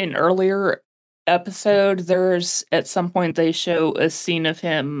in earlier episode, there's at some point they show a scene of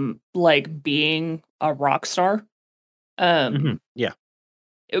him, like, being a rock star, um, Yeah.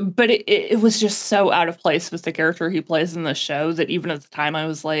 but it was just so out of place with the character he plays in the show that even at the time I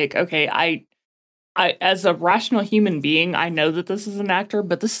was like, "Okay, I as a rational human being, I know that this is an actor,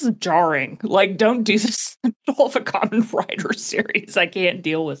 but this is jarring. Like, don't do this in the middle of a Common Rider series. I can't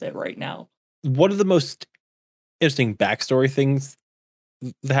deal with it right now." One of the most interesting backstory things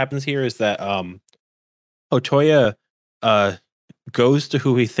that happens here is that Otoya uh goes to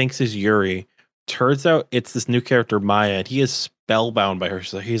who he thinks is Yuri. Turns out it's this new character Maya, and he is spellbound by her.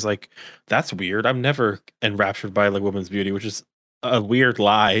 So he's like, "That's weird. I'm never enraptured by like woman's beauty," which is a weird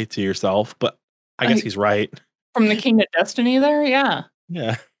lie to yourself. But I guess I he's right. From the King of Destiny there? Yeah.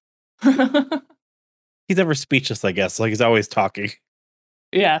 Yeah, he's never speechless. I guess like he's always talking,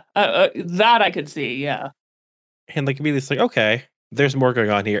 Yeah, that I could see, yeah. and like immediately it's like, okay, there's more going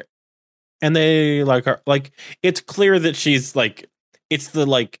on here. And they like are like it's clear that she's like it's the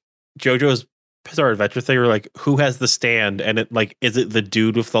like JoJo's Bizarre Adventure thing, or like who has the stand, and it like is it the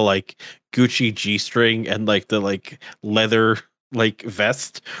dude with the like Gucci G string and like the like leather like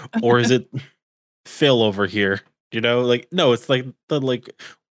vest, or is it Phil over here? You know, like no, it's like the like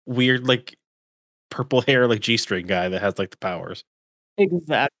weird like purple hair like G string guy that has like the powers.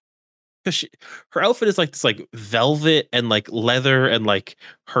 Exactly. Because her outfit is like this like velvet and like leather, and like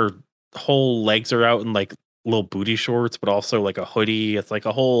her whole legs are out in like little booty shorts, but also like a hoodie. It's like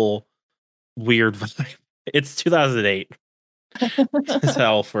a whole weird vibe. It's 2008 as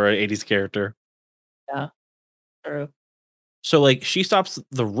hell for an 80s character. Yeah, true. So like she stops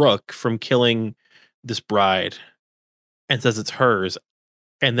the Rook from killing this bride and says it's hers,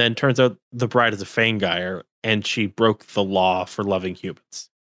 and then turns out the bride is a Fangire and she broke the law for loving humans.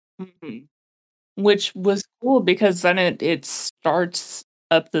 Mhm. Which was cool because then it starts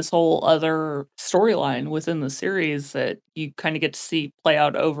up this whole other storyline within the series that you kinda get to see play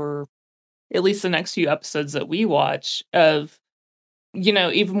out over at least the next few episodes that we watch of,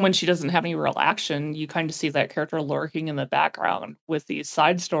 even when she doesn't have any real action, you kind of see that character lurking in the background with these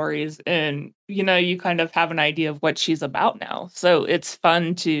side stories, and, you kind of have an idea of what she's about now. So it's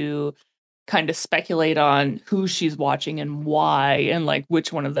fun to kind of speculate on who she's watching and why, and like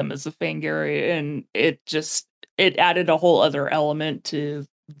which one of them is a Fangary, and it added a whole other element to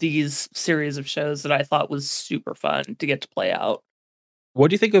these series of shows that I thought was super fun to get to play out. What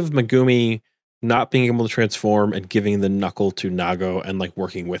do you think of Megumi not being able to transform and giving the knuckle to Nago and like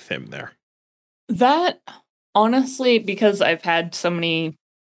working with him there? That honestly, because I've had so many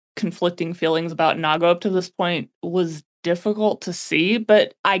conflicting feelings about Nago up to this point, was difficult to see,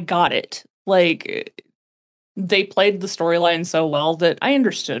 but I got it. Like, they played the storyline so well that I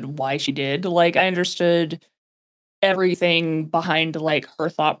understood why she did. Like, I understood everything behind, like, her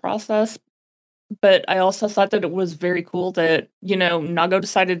thought process, but I also thought that it was very cool that, Nago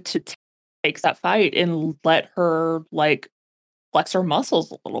decided to take that fight and let her, like, flex her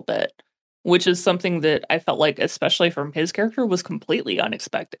muscles a little bit, which is something that I felt like, especially from his character, was completely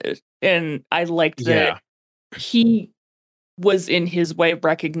unexpected, and I liked that Yeah. he was in his way of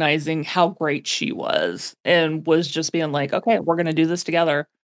recognizing how great she was and was just being like, "Okay, we're gonna do this together."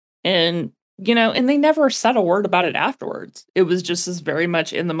 And, and they never said a word about it afterwards. It was just this very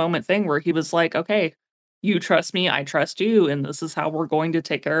much in the moment thing where he was like, "Okay, you trust me, I trust you, and this is how we're going to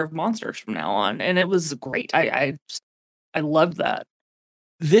take care of monsters from now on." And it was great. I loved that.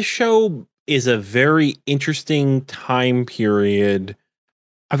 This show is a very interesting time period,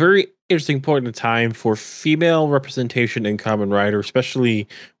 a very interesting point in time for female representation in Kamen Rider, especially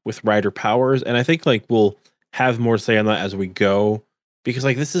with rider powers. And I think like we'll have more to say on that as we go, because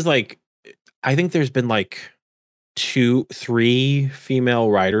like this is like I think there's been like two, three female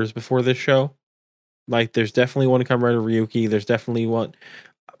writers before this show. Like there's definitely one in Kamen Rider Ryuki. There's definitely one,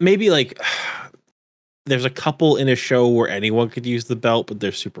 maybe like there's a couple in a show where anyone could use the belt, but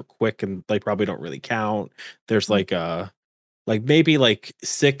they're super quick and they probably don't really count. There's like maybe like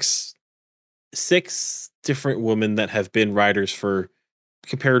six different women that have been writers for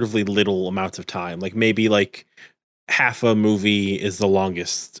comparatively little amounts of time. Like maybe like half a movie is the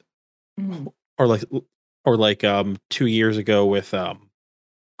longest, Mhm. or like 2 years ago with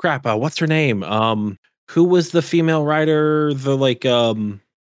crap, what's her name? Who was the female writer? The like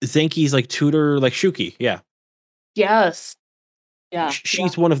Zenki's like tutor, like Shuki. Yeah. Yes. Yeah, yeah.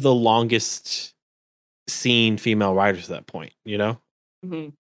 She's one of the longest seen female writers at that point, you know?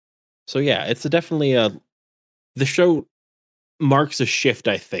 Mhm. So yeah, it's definitely a the show marks a shift,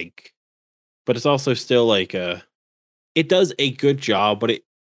 I think, but it's also still like it does a good job, but it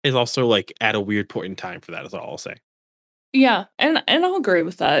is also like at a weird point in time for that. Is all I'll say. Yeah, and I'll agree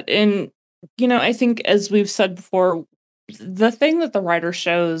with that. And I think as we've said before, the thing that the writer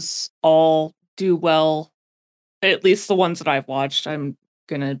shows all do well, at least the ones that I've watched, I'm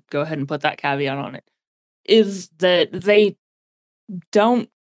gonna go ahead and put that caveat on it, is that they don't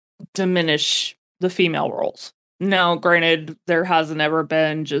diminish the female roles. Now, granted, there hasn't ever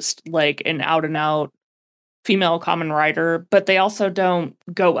been just like an out and out female common writer, but they also don't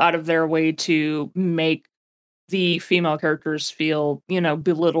go out of their way to make the female characters feel,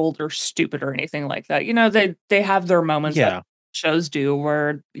 belittled or stupid or anything like that. They have their moments that Yeah, shows do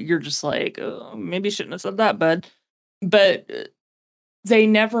where you're just like, "Oh, maybe you shouldn't have said that," but they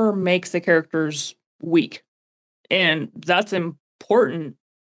never make the characters weak, and that's important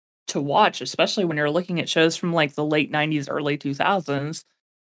to watch, especially when you're looking at shows from, like, the late '90s, early 2000s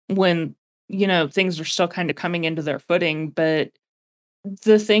when, things are still kinda coming into their footing. But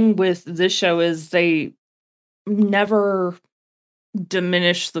the thing with this show is they never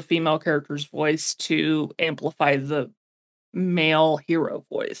diminish the female character's voice to amplify the male hero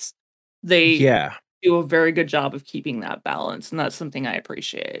voice. They Yeah. do a very good job of keeping that balance, and that's something I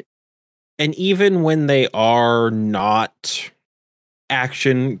appreciate. And even when they are not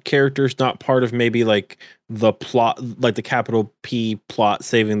action characters, not part of maybe like the plot, like the capital P plot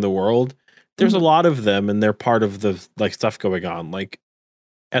saving the world, there's a Mhm. lot of them and they're part of the like stuff going on. Like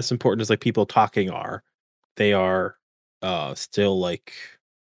as important as like people talking are, they are still like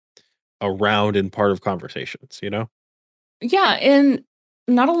around and part of conversations, you know? Yeah, and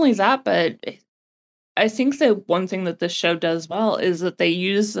not only that, but I think that one thing that this show does well is that they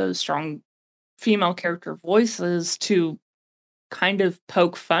use those strong female character voices to kind of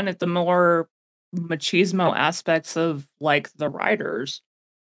poke fun at the more machismo aspects of, like, the writers.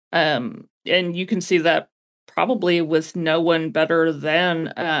 And you can see that probably with no one better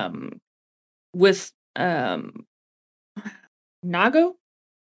than, with, Nago?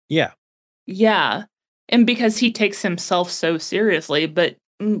 Yeah. Yeah, and because he takes himself so seriously, but,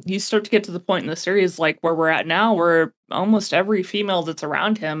 you start to get to the point in the series, like, where we're at now, where almost every female that's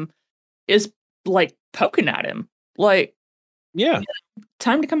around him is, like, poking at him. Like, Yeah. "Yeah,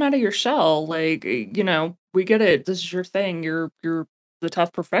 time to come out of your shell, like, we get it, this is your thing, you're the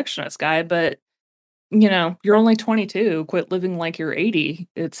tough perfectionist guy, but, you're only 22, quit living like you're 80.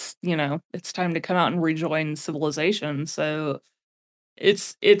 It's time to come out and rejoin civilization." So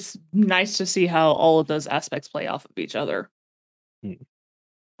it's nice to see how all of those aspects play off of each other. Mm.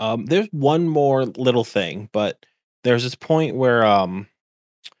 There's one more little thing, but there's this point where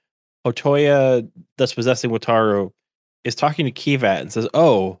Otoya that's possessing Wataru is talking to Kivat and says,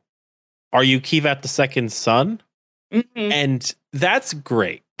 "Oh, are you Kivat the second son?" Mhm. And that's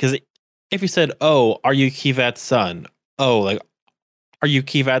great because if you said, "Oh, are you Kivat's son?" Oh, like, are you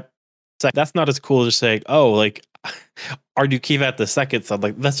Kivat? That's not as cool as just saying, "Oh, like, are you Kivat the second son?"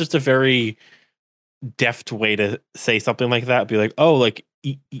 Like, that's just a very deft way to say something like that. Be like, "Oh, like,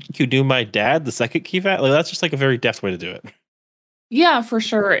 you knew my dad, the second Kivat?" Like, that's just like a very deft way to do it. Yeah, for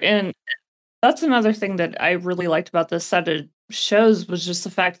sure, and that's another thing that I really liked about this set of shows was just the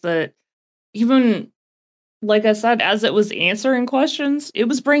fact that even like I said, as it was answering questions, it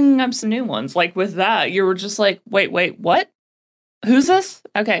was bringing up some new ones. Like, with that, you were just like, "Wait, what? Who's this?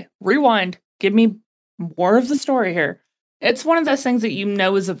 Okay, rewind. Give me more of the story here." It's one of those things that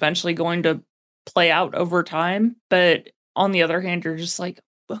is eventually going to play out over time, but on the other hand, you're just like,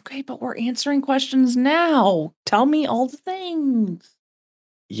 "Okay, but we're answering questions now. Tell me all the things."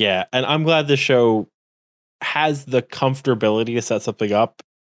 Yeah, and I'm glad the show has the comfortability to set something up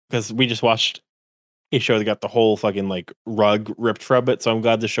because we just watched a show that got the whole fucking like rug ripped from it. So I'm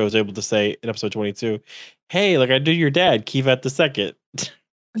glad the show is able to say in episode 22, "Hey, like I do your dad, Kivat the second."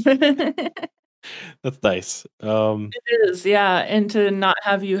 That's nice. It is, yeah, and to not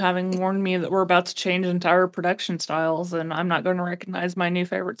have you having warned me that we're about to change entire production styles and I'm not gonna recognize my new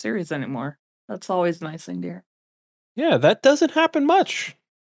favorite series anymore. That's always a nice thing to hear. Yeah, that doesn't happen much.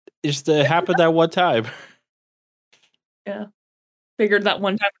 It just happened that one time. Yeah. Figured that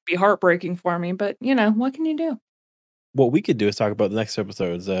one time would be heartbreaking for me, but, what can you do? What we could do is talk about the next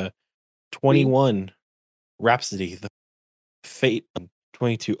episodes. We 21 Rhapsody, the Fate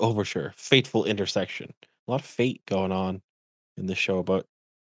 22 Overture, Fateful Intersection. A lot of fate going on in this show about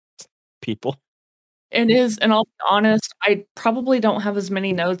people. It is, and I'll be honest, I probably don't have as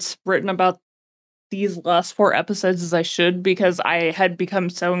many notes written about these last 4 episodes as I should because I had become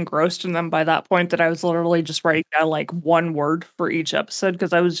so engrossed in them by that point that I was literally just writing down, like, 1 word for each episode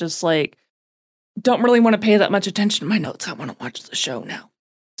because I was just like, "Don't really wanna pay that much attention to my notes, I wanna watch the show now."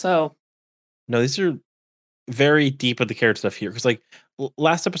 So No, these are very deep in the character stuff here because like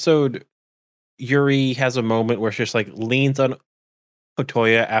last episode Yuri has a moment where she just like leans on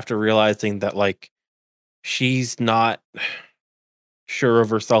Otoya after realizing that like she's not sure of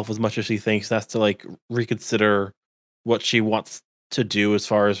herself as much as she thinks, has to like reconsider what she wants to do as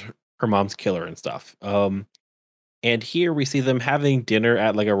far as her mom's killer and stuff. And here we see them having dinner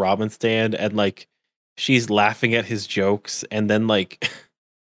at like a ramen stand and like she's laughing at his jokes and then like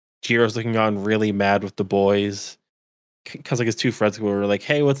Jiro's looking on really mad with the boys because like his two friends were like,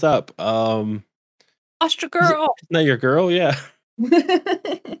 "Hey, what's up? Foster Isn't girl. that your girl?" Yeah.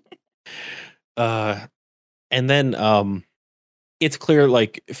 Uh, and then it's clear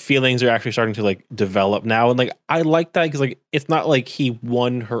like feelings are actually starting to like develop now, and like I like that because like it's not like he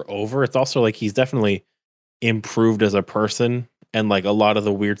won her over. It's also like he's definitely improved as a person, and like a lot of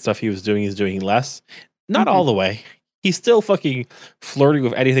the weird stuff he was doing, he's doing less. Not Mhm. all the way. He's still fucking flirting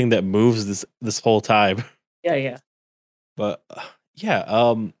with anything that moves this whole time. Yeah, yeah. But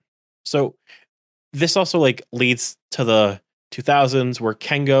yeah, so this also like leads to the 2000s where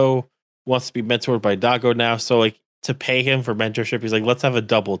Kengo wants to be mentored by Dago now. So like to pay him for mentorship. He's like, let's have a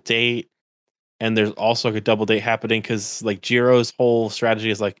double date. And there's also like a double date happening because like Jiro's whole strategy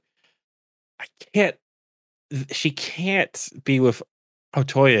is like, I can't, she can't be with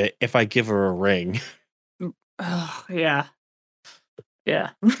Otoya if I give her a ring. Oh, yeah.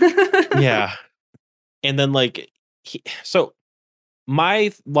 Yeah. Yeah. And then like, so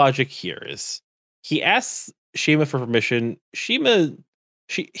my logic here is he asks Shima for permission. He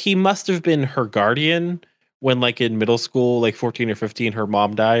must have been her guardian when like in middle school, like 14 or 15, her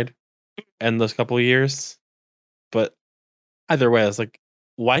mom died in those couple of years. But either way, I was like,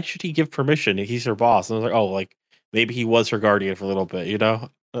 why should he give permission? He's her boss. And I was like, oh, like maybe he was her guardian for a little bit, you know?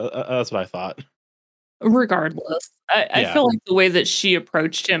 That's what I thought. Regardless, I Yeah. feel like the way that she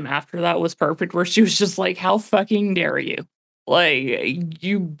approached him after that was perfect, where she was just like, "How fucking dare you? Like,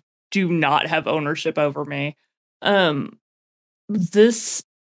 you do not have ownership over me." Um, this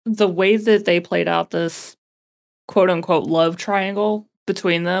the way that they played out this quote unquote love triangle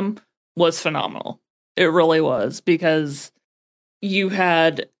between them was phenomenal. It really was because you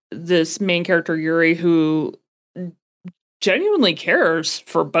had this main character Yuri who genuinely cares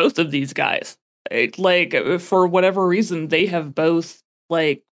for both of these guys. Like for whatever reason, they have both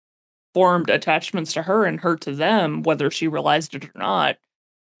like formed attachments to her and her to them, whether she realized it or not.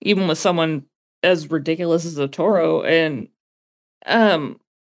 Even with someone as ridiculous as a Toro, and um,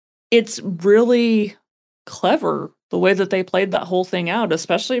 it's really clever the way that they played that whole thing out,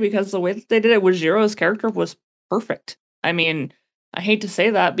 especially because the way that they did it with Jiro's character was perfect. I mean, I hate to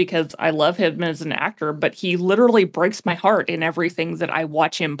say that because I love him as an actor, but he literally breaks my heart in everything that I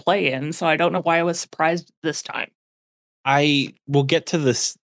watch him play in. So I don't know why I was surprised this time. I will get to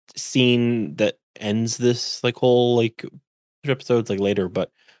this scene that ends this like whole like episodes like later,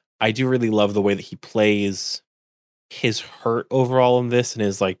 but I do really love the way that he plays his hurt overall in this and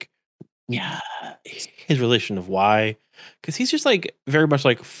his like Yeah. his relation of why, because he's just like very much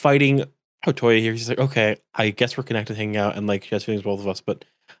like fighting Otoya here. He's like, okay, I guess we're connected, hanging out, and like she has feelings for both of us, but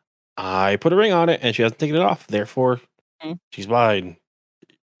I put a ring on it and she hasn't taken it off. Therefore, she's mine.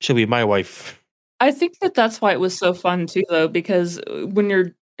 She'll be my wife. I think that that's why it was so fun too, though, because when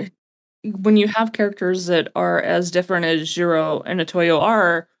you have characters that are as different as Jiro and Otoyo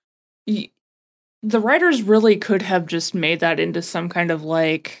are, the writers really could have just made that into some kind of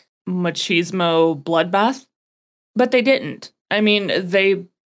like machismo bloodbath, but they didn't. I mean, they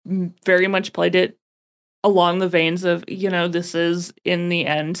very much played it along the veins of, this is in the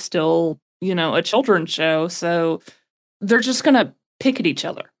end still, a children's show. So they're just going to pick at each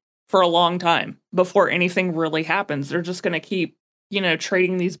other for a long time before anything really happens. They're just going to keep,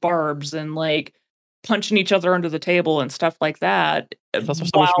 trading these barbs and like punching each other under the table and stuff like that. It's also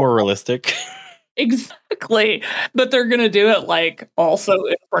so much more realistic. Exactly. But they're going to do it like also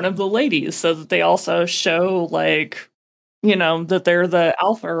in front of the ladies so that they also show like, that they're the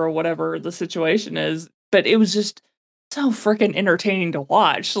alpha or whatever the situation is. But it was just so freaking entertaining to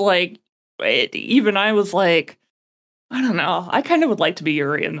watch. Like, even I was like, I don't know. I kind of would like to be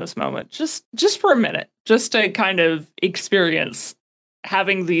Yuri in this moment, just for a minute, just to kind of experience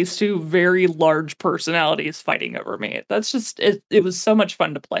having these two very large personalities fighting over me. That's just it. It was so much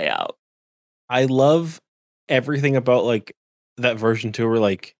fun to play out. I love everything about like that version too, where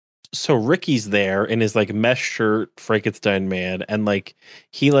like so Ricky's there in his like mesh shirt, Frankenstein man, and like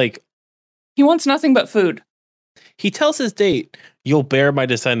he wants nothing but food. He tells his date, "You'll bear my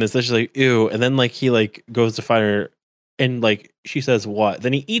descendants." She's like, "Ew," and then like he like goes to find her, and like she says, "What?"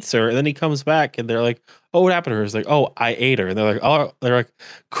 Then he eats her, and then he comes back, and they're like, "Oh, what happened to her?" He's like, "Oh, I ate her," and they're like, "Oh," they're like,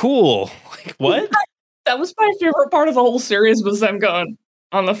 "Cool." Like what? That was my favorite part of the whole series was them going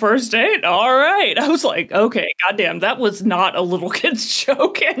on the first date. All right, I was like, okay, goddamn, that was not a little kid's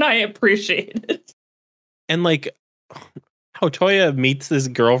joke, and I appreciate it. And like how Toya meets this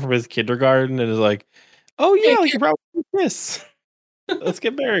girl from his kindergarten and is like, "Oh yeah, like you probably do this. Let's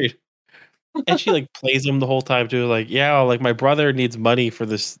get married." And she like plays him the whole time too, like, "Yeah, like my brother needs money for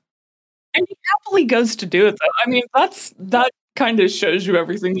this." And he happily goes to do it though. I mean, that kind of shows you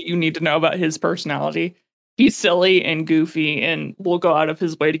everything that you need to know about his personality. He's silly and goofy and will go out of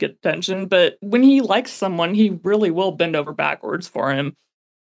his way to get attention, but when he likes someone, he really will bend over backwards for him.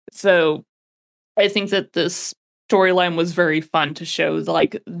 So I think that this storyline was very fun to show,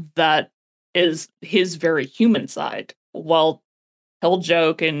 like, that is his very human side. While he'll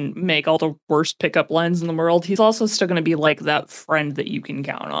joke and make all the worst pickup lines in the world, he's also still going to be like that friend that you can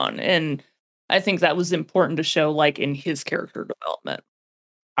count on. And I think that was important to show, like, in his character development.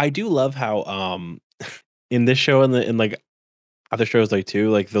 I do love how in this show and in like other shows like too,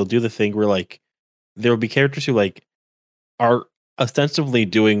 like they'll do the thing where like there will be characters who like are ostensibly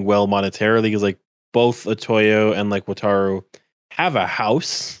doing well monetarily because like both Otoyo and like Wataru have a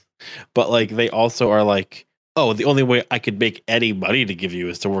house, but like they also are like, oh, the only way I could make any money to give you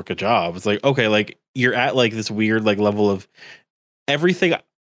is to work a job. It's like, okay, like you're at like this weird like level of everything,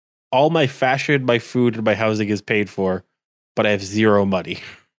 all my fashion, my food, and my housing is paid for, but I have zero money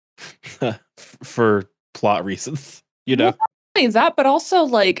for plot reasons, you know? Well, not only that, but also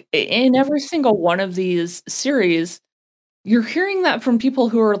like in every single one of these series, you're hearing that from people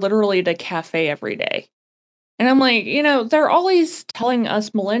who are literally at a cafe every day. And I'm like, they're always telling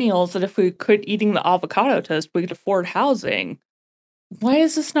us millennials that if we quit eating the avocado toast, we could afford housing. Why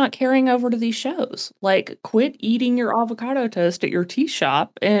is this not carrying over to these shows? Like, quit eating your avocado toast at your tea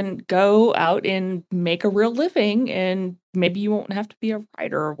shop and go out and make a real living, and maybe you won't have to be a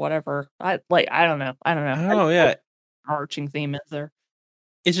writer or whatever. I don't know. I don't know. I Oh yeah, arching theme is there.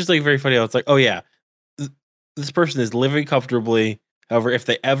 it's just like very funny how it's like, oh yeah, this person is living comfortably. However, if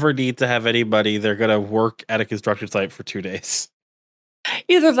they ever need to have any money, they're gonna work at a construction site for 2 days.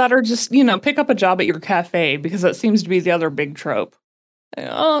 Either that or just, pick up a job at your cafe because that seems to be the other big trope.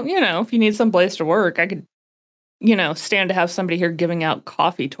 Oh, if you need some place to work, I could, stand to have somebody here giving out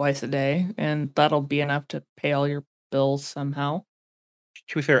coffee twice a day, and that'll be enough to pay all your bills somehow.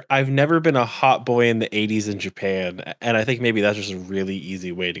 To be fair, I've never been a hot boy in the 80s in Japan, and I think maybe that's just a really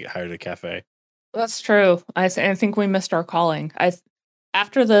easy way to get hired at a cafe. That's true. I think we missed our calling.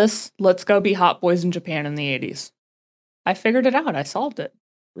 After this, let's go be hot boys in Japan in the 80s. I figured it out. I solved it.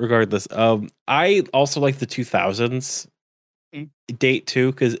 Regardless, I also like the 2000s Mm. date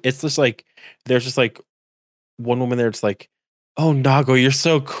too, because it's just like there's just like one woman there. It's like, oh Nago, you're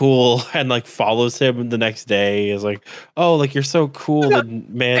so cool, and like follows him the next day. Is like, oh, like you're so cool and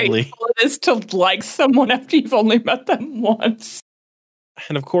manly. Painful it is to like someone after you've only met them once.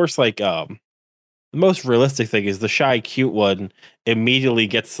 And of course, like the most realistic thing is the shy, cute one immediately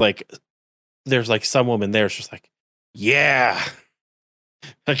gets like, there's like some woman there. It's just like, yeah,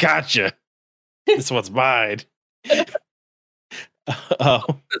 I gotcha. This one's mine. Oh,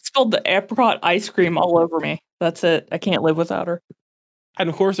 It spilled the apricot ice cream all over me. That's it. I can't live without her. and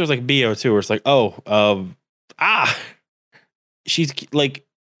of course, there's like Bio too, where it's like, oh, ah, she's like,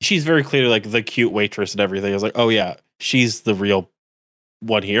 she's very clearly like the cute waitress and everything. I was like, oh yeah, she's the real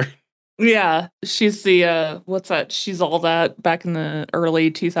one here. Yeah, she's the what's that? She's all that back in the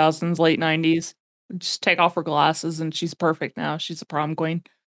early 2000s, late 90s. Just take off her glasses and she's perfect now. She's a prom queen.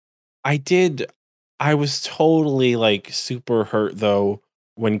 I did. I was totally like super hurt though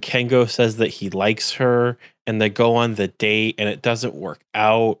when Kengo says that he likes her and they go on the date and it doesn't work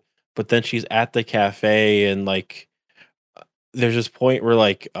out. But then she's at the cafe and like there's this point where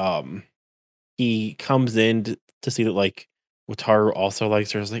like he comes in to see that like Wataru also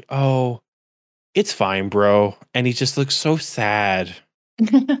likes her. I was like, oh, it's fine, bro. And he just looks so sad.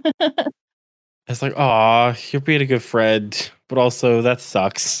 It's like, aw, you're being a good friend, but also that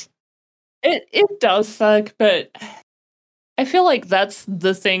sucks. It does suck, but I feel like that's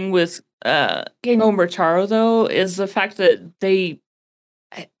the thing with Gengo and Murtaro though, is the fact that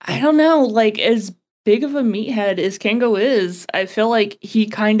I don't know, like as big of a meathead as Kengo is, I feel like he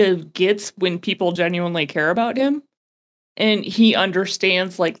kind of gets when people genuinely care about him. And he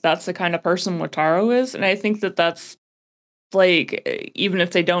understands like that's the kind of person Wataru is. And I think that that's like, even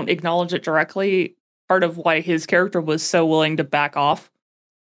if they don't acknowledge it directly, part of why his character was so willing to back off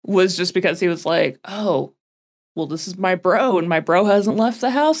was just because he was like, oh, well, this is my bro, and my bro hasn't left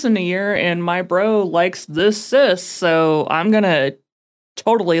the house in a year, and my bro likes this sis, so I'm gonna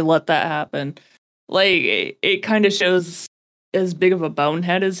totally let that happen. Like, it kind of shows as big of a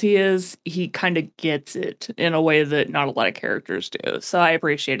bonehead as he is, he kind of gets it in a way that not a lot of characters do. So I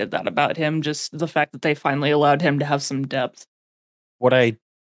appreciated that about him, just the fact that they finally allowed him to have some depth. What I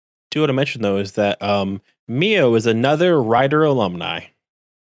do want to mention though is that Mio is another Rider alumni.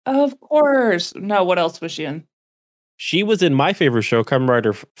 Of course. No, what else was she in? She was in my favorite show, Kamen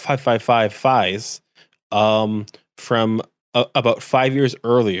Rider 555 Fies, from about 5 years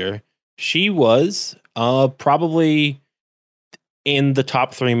earlier. She was probably in the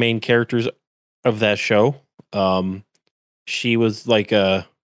top three main characters of that show. She was like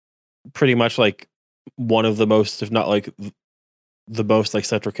pretty much like one of the most, if not like the most like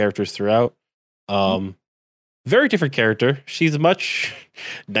central characters throughout. Very different character. She's much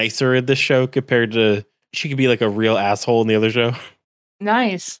nicer in this show compared to, she could be like a real asshole in the other show.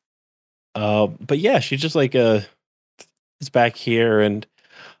 Nice. But yeah, she's just like is back here, and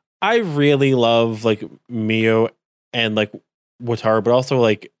I really love like Mio and like Wataru, but also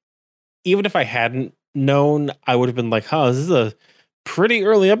like even if I hadn't known, I would have been like, huh, this is a pretty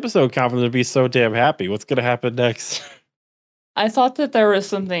early episode. Confident to be so damn happy. What's gonna happen next? I thought that there was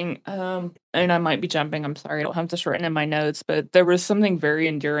something, and I might be jumping, I'm sorry, I don't have this written in my notes, but there was something very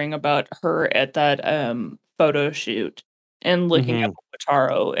endearing about her at that, photo shoot and looking at Hmm.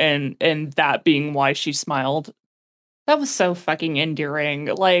 Momotaro and that being why she smiled. That was so fucking endearing,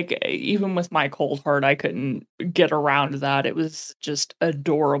 like, even with my cold heart, I couldn't get around that. It was just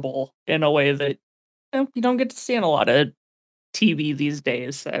adorable in a way that, you don't get to see in a lot of TV these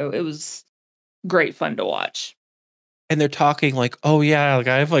days, so it was great fun to watch. And they're talking like, "Oh yeah, like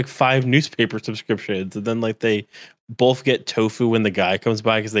I have like 5 newspaper subscriptions," and then like they both get tofu when the guy comes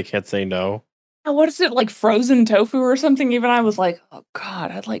by because they can't say no. What is it, like frozen tofu or something? Even I was like, "Oh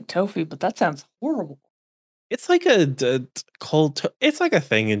god, I'd like tofu, but that sounds horrible." It's like a cold. It's like a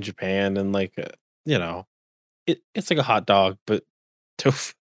thing in Japan, and like you know, it's like a hot dog, but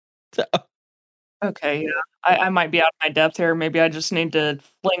tofu. Okay, yeah. I might be out of my depth here. Maybe I just need to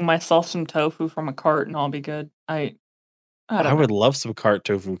fling myself some tofu from a cart and I'll be good. I I don't know. would love some cart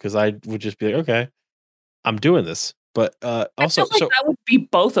tofu because I would just be like, okay, I'm doing this. But I feel also, like so that would be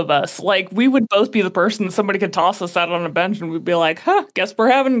both of us. Like, we would both be the person that somebody could toss us out on a bench and we'd be like, "Huh, guess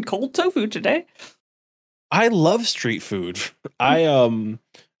we're having cold tofu today." I love street food. I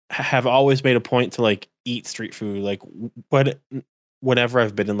have always made a point to like eat street food, like whenever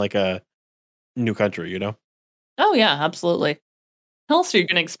I've been in like a new country, you know. Oh, yeah, absolutely. How else are you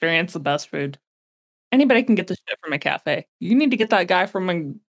gonna experience the best food? Anybody can get this shit from a cafe. You need to get that guy from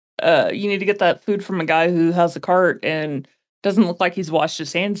you need to get that food from a guy who has a cart and doesn't look like he's washed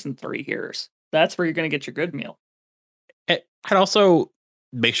his hands in 3 years. That's where you're gonna get your good meal. And also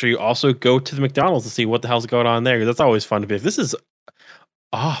make sure you also go to the McDonald's to see what the hell's going on there. 'Cause that's always fun to be like, this is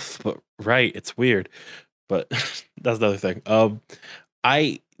off, but right, it's weird. But that's another thing.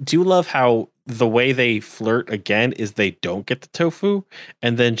 I do love how the way they flirt again is they don't get the tofu,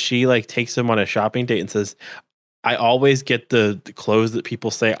 and then she like takes him on a shopping date and says, "I always get the clothes that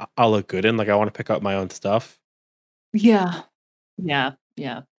people say I'll look good in. Like I want to pick up my own stuff." Yeah. Yeah,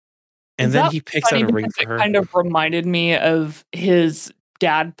 yeah. And then That he was picks out funny a ring because for it her. kind of reminded me of his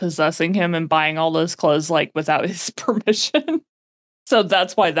dad possessing him and buying all those clothes, like, without his permission. So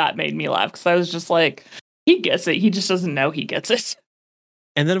that's why that made me laugh because I was just like, "He gets it, he just doesn't know he gets it."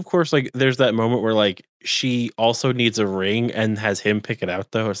 And then of course, like there's that moment where like she also needs a ring and has him pick it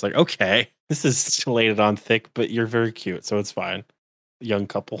out though. It's like, okay, this is laid it on thick, but you're very cute, so it's fine. Young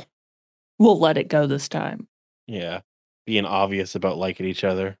couple. We'll let it go this time. Yeah. Being obvious about liking each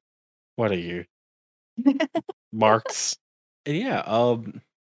other. What are you? Marks. And yeah,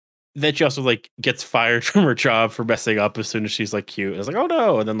 then she also like gets fired from her job for messing up as soon as she's like cute. And it's like, oh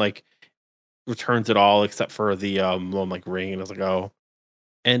no, and then like returns it all except for the one like ring, and I was like, oh.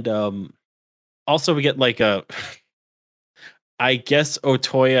 And also we get like a I guess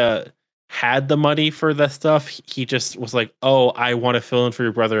Otoya had the money for that stuff. He just was like, "Oh, I want to fill in for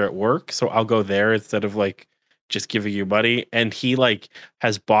your brother at work, so I'll go there instead of like just giving you money." And he like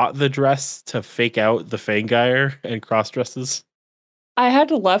has bought the dress to fake out the Fangire and cross dresses. I had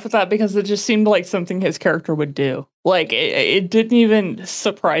to laugh at that because it just seemed like something his character would do. Like, it didn't even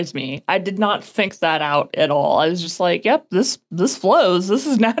surprise me. I did not think that out at all. I was just like, "Yep, this flows. This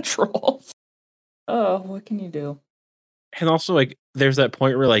is natural." Oh, what can you do? And also like there's that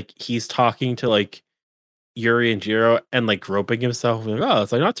point where like he's talking to like Yuri and Jiro and like groping himself. Like, oh,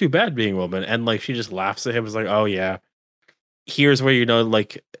 it's like not too bad being a woman. And like she just laughs at him. It's like, oh yeah, here's where you know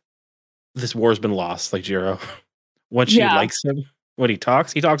like this war's been lost. Like Jiro, once she Yeah, likes him, when he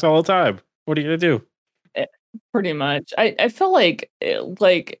talks all the time. What are you gonna do? eh, pretty much. I feel like,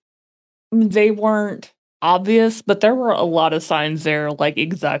 they weren't obvious, but there were a lot of signs there, like,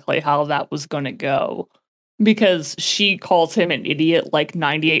 exactly how that was gonna go, because she calls him an idiot, like,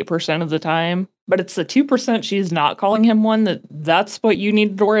 98% of the time, but it's the 2% she's not calling him one that's what you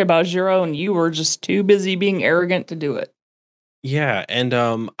needed to worry about, Zero, and you were just too busy being arrogant to do it. Yeah, and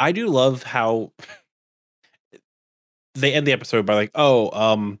I do love how they end the episode by like,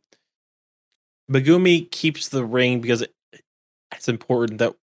 oh, Megumi keeps the ring because it's important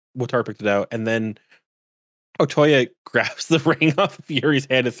that Wotaro picked it out, and then Otoya grabs the ring off of Yuri's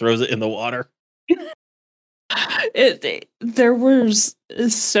hand and throws it in the water. There was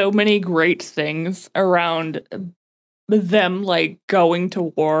so many great things around them, like, going to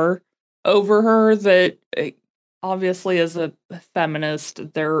war over her that, obviously, as a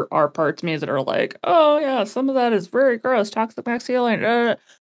feminist, there are parts of me that are like, "Oh, yeah, some of that is very gross, toxic masculinity,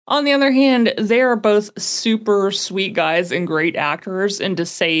 On the other hand, they are both super sweet guys and great actors, and to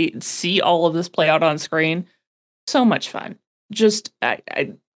see all of this play out on screen, so much fun. Just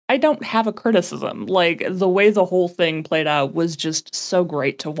I don't have a criticism. Like, the way the whole thing played out was just so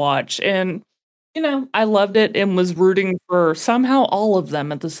great to watch, and I loved it and was rooting for somehow all of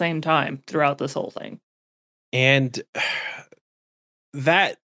them at the same time throughout this whole thing. And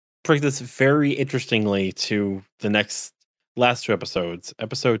that brings us very interestingly to the last two episodes.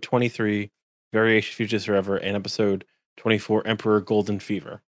 Episode 23, Variation Futures Forever, and episode 24, Emperor Golden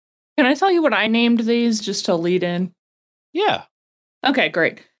Fever. Can I tell you what I named these just to lead in? Yeah. Okay,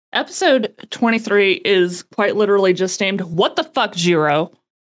 great. Episode 23 is quite literally just named What the Fuck, Jiro?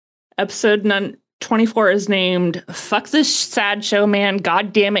 Episode 24 is named Fuck This Sad Show, Man.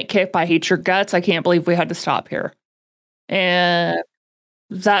 God damn it, Kip. I hate your guts. I can't believe we had to stop here. And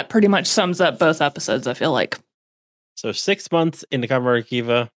that pretty much sums up both episodes, I feel like. So 6 months into Kamen Rider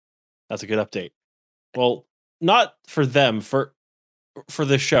Kiva. That's a good update. Well, not for them, for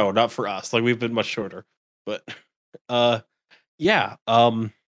the show, not for us. Like, we've been much shorter. But yeah.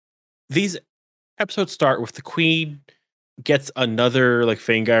 These episodes start with the queen gets another like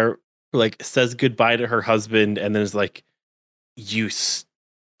Fangar who like says goodbye to her husband and then is like, "You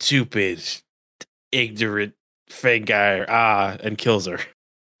stupid, ignorant Fangar," and kills her.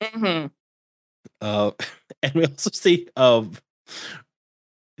 Mm-hmm. And we also see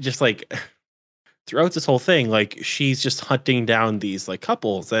just like throughout this whole thing, like she's just hunting down these like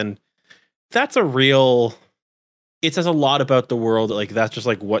couples, and that's it says a lot about the world. Like that's just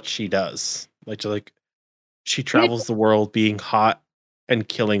like what she does. Like she travels the world being hot and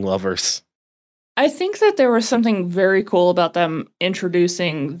killing lovers. I think that there was something very cool about them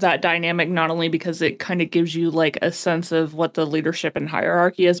introducing that dynamic, not only because it kind of gives you like a sense of what the leadership and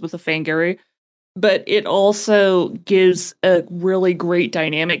hierarchy is with the Fangary, but it also gives a really great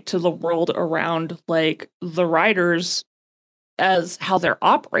dynamic to the world around like the riders as how they're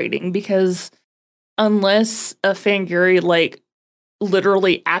operating, because unless a Fangary like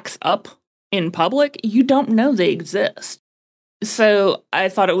literally acts up in public, you don't know they exist. So I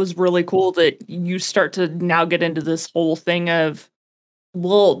thought it was really cool that you start to now get into this whole thing of,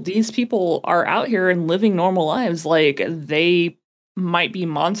 well, these people are out here and living normal lives. Like they might be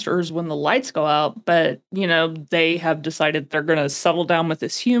monsters when the lights go out, but they have decided they're going to settle down with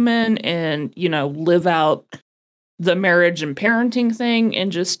this human and, live out the marriage and parenting thing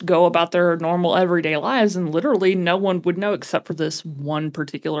and just go about their normal everyday lives, and literally no one would know except for this one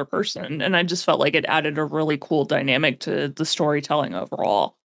particular person. And I just felt like it added a really cool dynamic to the storytelling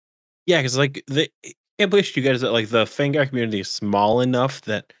overall. Yeah, because like the implication you get is that like the Fangar community is small enough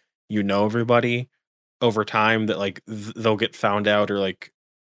that everybody over time, that like they'll get found out or like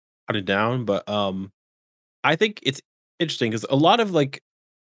hunted down. But I think it's interesting because a lot of like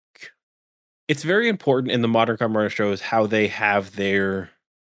it's very important in the modern Kamen Rider shows how they have their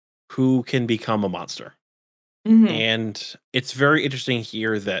who can become a monster. Mhm. And it's very interesting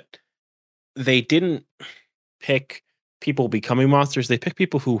here that they didn't pick people becoming monsters. They pick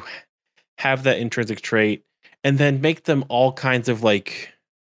people who have that intrinsic trait and then make them all kinds of like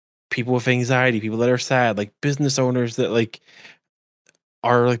people with anxiety, people that are sad, like business owners that like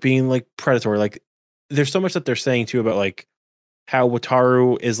are like being like predatory. Like there's so much that they're saying too about like how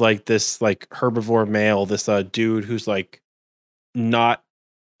Wataru is like this like herbivore male, this dude who's like not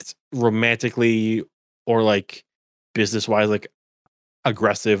romantically or like business wise like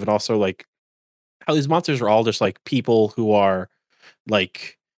aggressive, and also like how these monsters are all just like people who are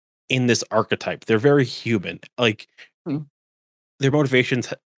like in this archetype. They're very human. Like their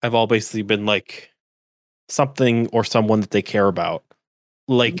motivations have all basically been like something or someone that they care about.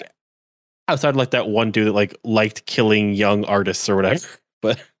 Like outside of like that one dude that like liked killing young artists or whatever.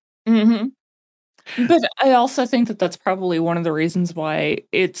 But But I also think that that's probably one of the reasons why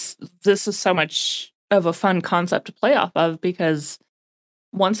this is so much of a fun concept to play off of, because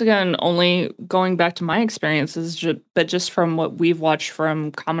once again, only going back to my experiences, but just from what we've watched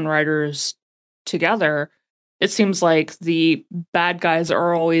from Kamen Riders together, it seems like the bad guys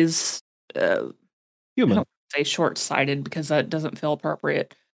are always human. I don't say short-sighted because that doesn't feel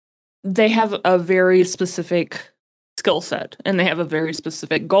appropriate. They have a very specific skill set and they have a very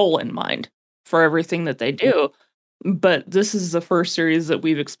specific goal in mind for everything that they do. But this is the first series that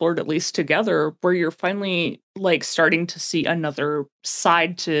we've explored, at least together, where you're finally like starting to see another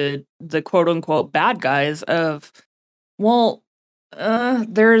side to the quote unquote bad guys of, well,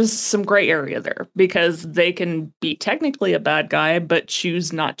 there's some gray area there because they can be technically a bad guy, but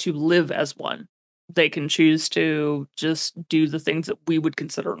choose not to live as one. They can choose to just do the things that we would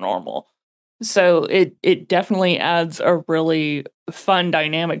consider normal. So it definitely adds a really fun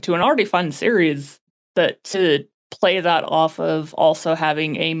dynamic to an already fun series, that to play that off of also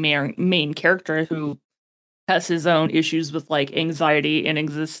having a main character who has his own issues with like anxiety and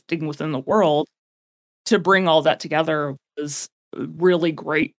existing within the world, to bring all that together was really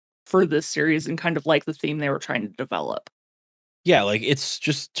great for this series and kind of like the theme they were trying to develop. Yeah, like it's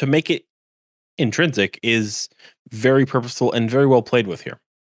just to make it intrinsic is very purposeful and very well played with here.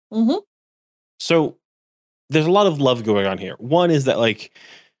 Mm-hmm. So there's a lot of love going on here. One is that like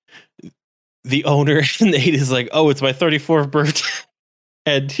the owner Nate is like, oh, it's my 34th birthday.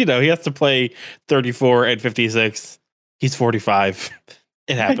 And he has to play 34 and 56. He's 45.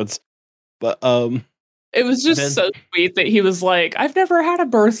 It happens. But it was just so sweet that he was like, I've never had a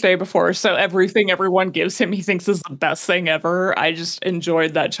birthday before, so everything everyone gives him he thinks is the best thing ever. I just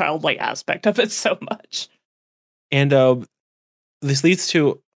enjoyed that childlike aspect of it so much. And this leads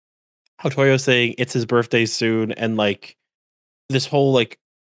to how Toyo saying it's his birthday soon, and like this whole like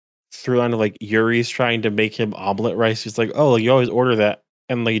through line of like Yuri's trying to make him omelet rice. She's like, oh, you always order that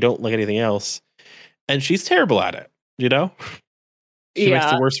and like you don't like anything else. And she's terrible at it, She makes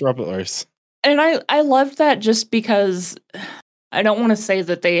the worst omelet rice. And I loved that just because I don't want to say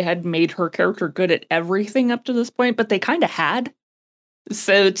that they had made her character good at everything up to this point, but they kind of had.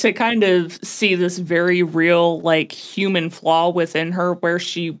 So to kind of see this very real, like, human flaw within her where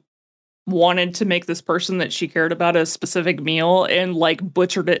she wanted to make this person that she cared about a specific meal and, like,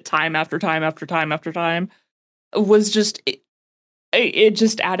 butchered it time after time after time after time was just... It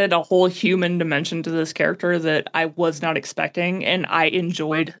just added a whole human dimension to this character that I was not expecting, and I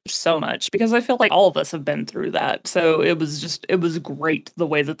enjoyed so much because I feel like all of us have been through that. So it was great the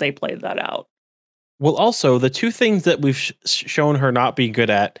way that they played that out. Well, also the two things that we've shown her not being good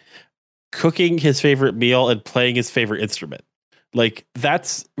at, cooking his favorite meal and playing his favorite instrument. Like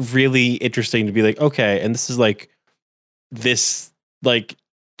that's really interesting to be like, okay, and this is like this like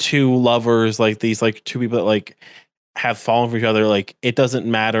two lovers, like these like two people that like have fallen for each other. Like it doesn't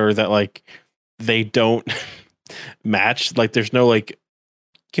matter that like they don't match. Like there's no like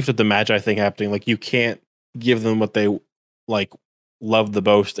gift of the magi thing happening. Like you can't give them what they like love the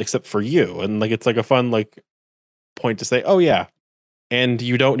most except for you. And like it's like a fun like point to say, oh yeah, and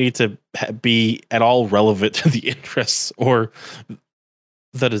you don't need to be at all relevant to the interests or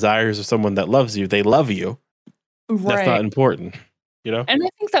the desires of someone that loves you. They love you. Right. That's not important, And I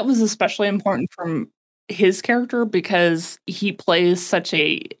think that was especially important from his character because he plays such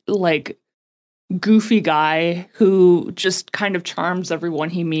a like goofy guy who just kind of charms everyone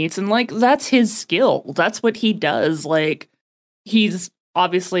he meets, and like that's his skill. That's what he does. Like he's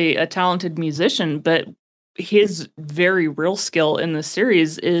obviously a talented musician, but his very real skill in the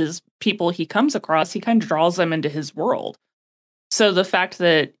series is people he comes across, he kind of draws them into his world. So the fact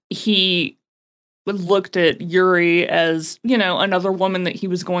that he looked at Yuri as, another woman that he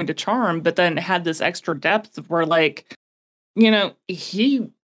was going to charm, but then had this extra depth where like, he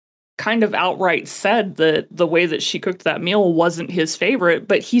kind of outright said that the way that she cooked that meal wasn't his favorite,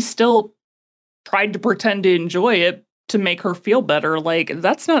 but he still tried to pretend to enjoy it to make her feel better. Like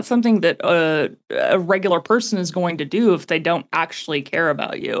that's not something that a regular person is going to do if they don't actually care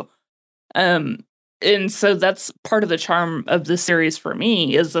about you. And so that's part of the charm of this series for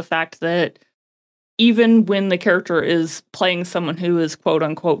me is the fact that even when the character is playing someone who is quote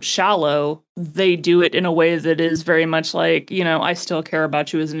unquote shallow, they do it in a way that is very much like, I still care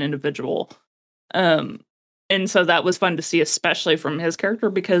about you as an individual. And so that was fun to see, especially from his character,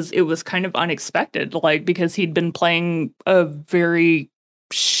 because it was kind of unexpected, like because he'd been playing a very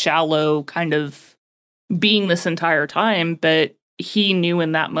shallow kind of being this entire time, but he knew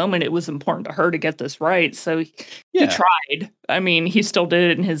in that moment it was important to her to get this right. So he tried. I mean, he still did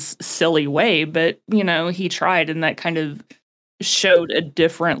it in his silly way, but, he tried, and that kind of showed a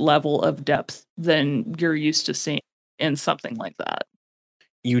different level of depth than you're used to seeing in something like that.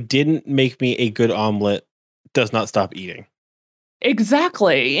 You didn't make me a good omelet does not stop eating.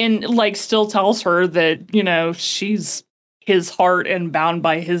 Exactly. And like still tells her that, she's his heart and bound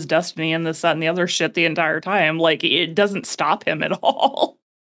by his destiny and this, that, and the other shit the entire time. Like it doesn't stop him at all.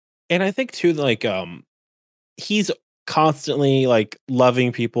 And I think too, like, he's constantly like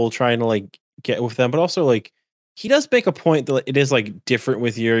loving people, trying to like get with them, but also like he does make a point that it is like different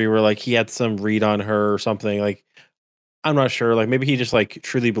with Yuri where like he had some read on her or something. Like, I'm not sure. Like maybe he just like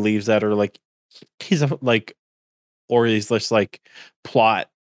truly believes that, or like he's like, or he's just like plot.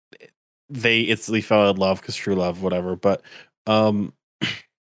 They instantly fell in love because true love, whatever. But I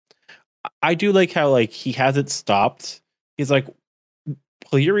do like how like he hasn't stopped. He's like,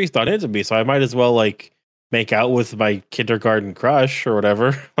 well, Yuri's not into me, so I might as well like make out with my kindergarten crush or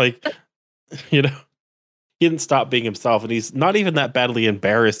whatever. Like, he didn't stop being himself, and he's not even that badly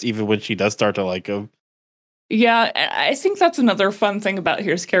embarrassed, even when she does start to like him. Yeah, I think that's another fun thing about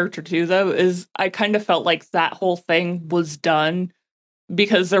his character too, though, is I kind of felt like that whole thing was done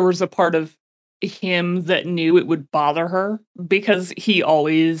because there was a part of him that knew it would bother her because he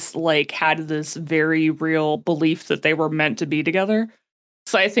always like had this very real belief that they were meant to be together.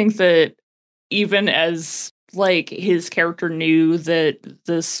 So I think that even as like his character knew that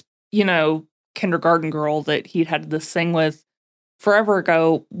this, kindergarten girl that he'd had this thing with forever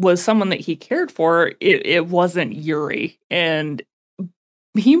ago was someone that he cared for, it wasn't Yuri. And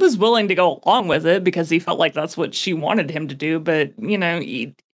he was willing to go along with it because he felt like that's what she wanted him to do. But,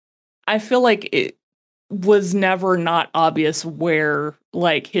 I feel like it was never not obvious where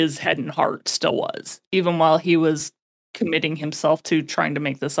like his head and heart still was, even while he was committing himself to trying to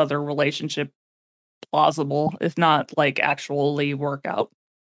make this other relationship plausible, if not like actually work out.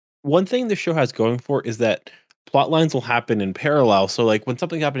 One thing the show has going for is that plot lines will happen in parallel. So like when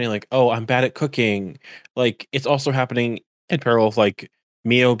something happening like, oh, I'm bad at cooking, like it's also happening in parallel with like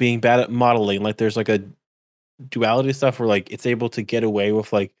Mio being bad at modeling. Like there's like a duality stuff where like it's able to get away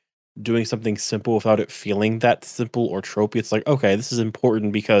with like doing something simple without it feeling that simple or tropey. It's like, okay, this is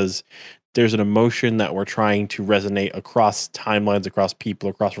important because there's an emotion that we're trying to resonate across timelines, across people,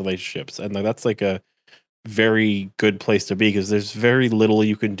 across relationships. And like that's like a very good place to be because there's very little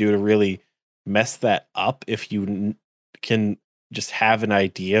you can do to really mess that up if you can just have an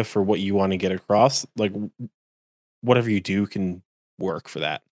idea for what you want to get across. Like whatever you do can work for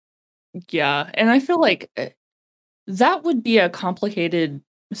that. Yeah, and I feel like that would be a complicated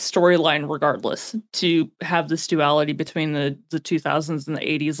storyline regardless to have this duality between the 2000s and the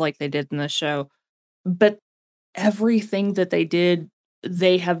 80s like they did in the show. But everything that they did,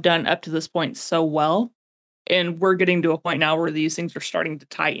 they have done up to this point so well. And we're getting to a point now where these things are starting to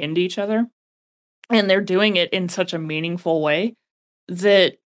tie into each other. And they're doing it in such a meaningful way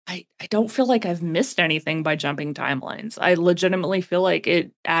that I don't feel like I've missed anything by jumping timelines. I legitimately feel like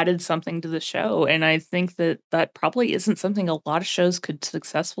it added something to the show, and I think that that probably isn't something a lot of shows could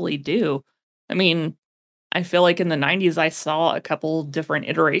successfully do. I mean, I feel like in the 90s, I saw a couple different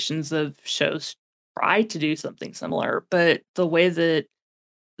iterations of shows try to do something similar, but the way that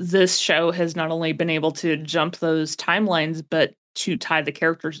this show has not only been able to jump those timelines, but to tie the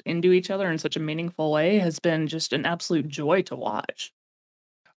characters into each other in such a meaningful way has been just an absolute joy to watch.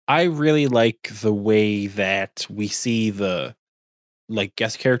 I really like the way that we see the like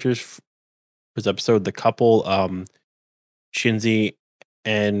guest characters for this episode, the couple, Shinzi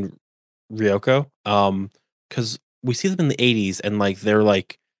and Ryoko. Because we see them in the 80s and like they're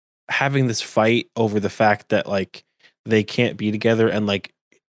like having this fight over the fact that like they can't be together and like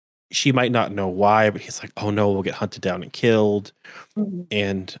she might not know why, but he's like, oh no, we'll get hunted down and killed. Mhm.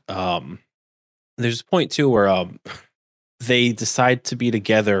 And there's a point too where they decide to be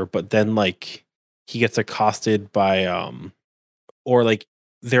together, but then like he gets accosted by or like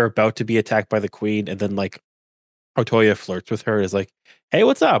they're about to be attacked by the queen, and then like Otoya flirts with her, is like, hey,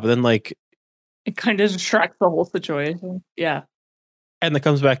 what's up? And then like It kinda distracts the whole situation. Yeah. and that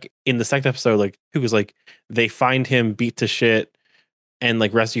comes back in the second episode, like who was like they find him beat to shit and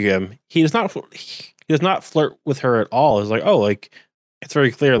like rescue him. He does not flirt with her at all. It's like, oh, like it's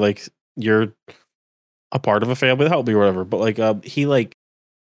very clear, like you're a part of a family that helped me or whatever. But like he like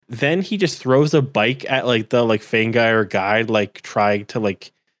then he just throws a bike at like the like Fangire guide, like trying to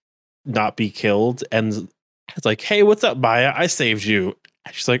like not be killed, and it's like, hey, what's up, Maya? I saved you.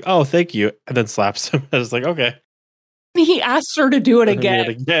 And she's like, oh, thank you, and then slaps him. I was like, okay, He asked her to do it let him do again.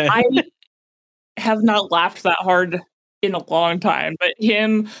 it again. I have not laughed that hard in a long time, but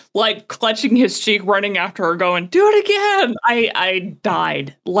him, like, clutching his cheek, running after her, going, "Do it again!" I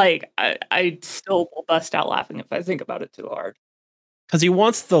died. Like, I still will bust out laughing if I think about it too hard. Because he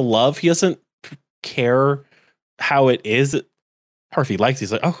wants the love. He doesn't care how it is, or if he likes.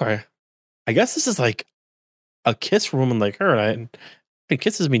 He's like, okay, I guess this is like a kiss for a woman like her, and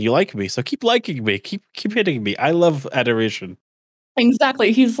kisses mean you like me, so keep liking me, keep hitting me. I love adoration.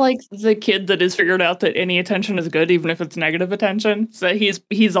 Exactly. He's like the kid that has figured out that any attention is good, even if it's negative attention. So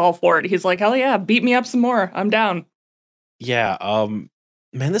he's all for it. He's like, "Hell yeah, beat me up some more. I'm down." Yeah,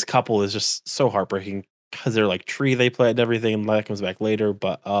 man, this couple is just so heartbreaking because they're like tree they play and everything, and that comes back later.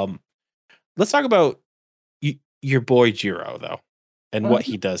 But let's talk about your boy Jiro though, and what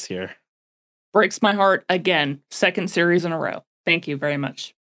he does here. Breaks my heart again. Second series in a row. Thank you very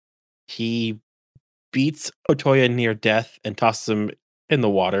much. He beats Otoya near death and tosses him in the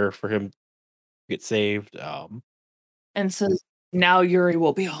water for him to get saved. And says, "Now Yuri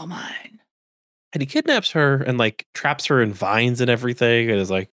will be all mine." And he kidnaps her and like traps her in vines and everything, and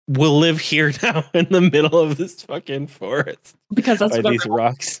is like, "We'll live here now in the middle of this fucking forest Because that's by what these everyone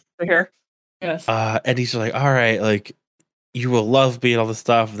rocks." wants to hear. Yes. And he's just like, "All right, like you will love me and all this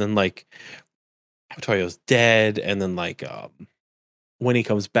stuff." And then like Toyo's dead, and then like when he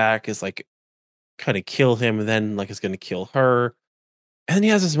comes back, is like kind of kill him, and then like is gonna kill her. And then he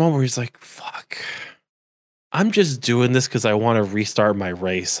has this moment where he's like, fuck. I'm just doing this because I want to restart my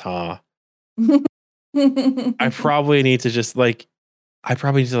race, huh? I probably need to just like I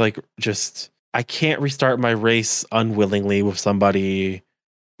probably need to like just I can't restart my race unwillingly with somebody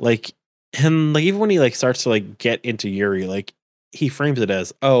like him like even when he like starts to like get into Yuri, like he frames it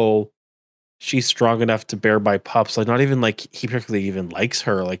as, oh, she's strong enough to bear my pups. Like not even like he particularly even likes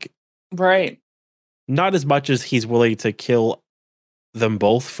her. Like Right. not as much as he's willing to kill them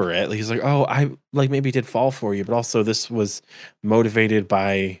both for it. Like, he's like, oh, I like maybe did fall for you, but also this was motivated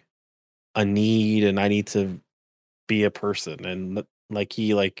by a need and I need to be a person. And like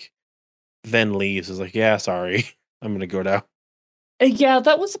he like then leaves is like, yeah, sorry. I'm gonna go now. Yeah,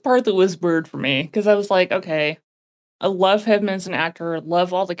 that was the part that was weird for me because I was like, okay, I love him as an actor,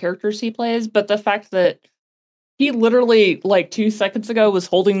 love all the characters he plays, but the fact that he literally, like 2 seconds ago, was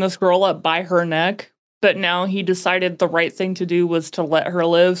holding this girl up by her neck, but now he decided the right thing to do was to let her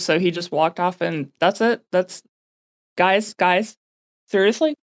live, so he just walked off and that's it. That's guys,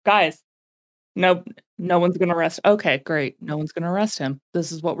 seriously? Guys, no no one's gonna arrest. Okay, great. No one's gonna arrest him.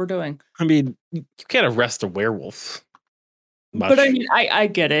 This is what we're doing. I mean, you can't arrest a werewolf But I much. mean, I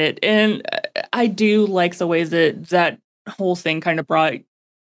get it, and I do like the way that that whole thing kind of brought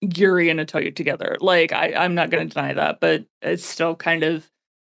Yuri and Otoya together. Like, I'm not gonna deny that, but it's still kind of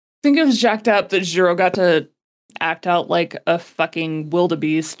I think it was jacked up that Jiro got to act out like a fucking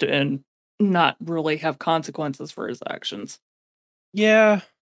wildebeest and not really have consequences for his actions. Yeah,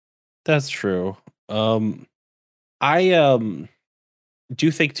 that's true. Um I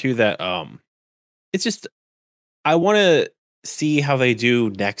do think too that it's just I want to see how they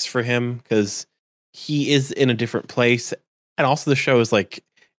do next for him because he is in a different place, and also the show is like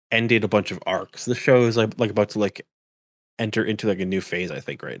ended a bunch of arcs. The show is like about to like enter into like a new phase. I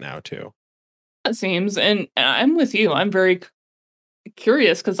think right now too. It seems, and I'm with you. I'm very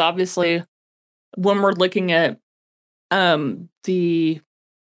curious because obviously, when we're looking at the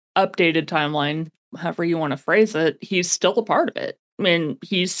updated timeline, however you want to phrase it, he's still a part of it. I mean,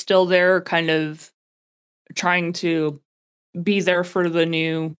 he's still there, kind of trying to be there for the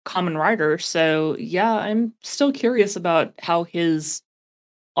new common writer. So yeah, I'm still curious about how his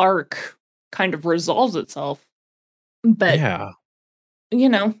arc kind of resolves itself. But Yeah, you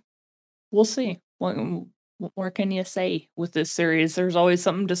know, we'll see. What more can you say with this series? There's always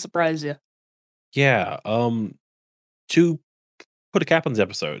something to surprise you. yeah. To put a cap on these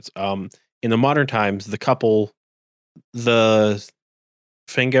episodes, in the modern times, the couple, the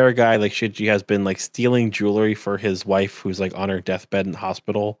Fangara guy, like Shiji, has been like stealing jewelry for his wife, who's like on her deathbed in the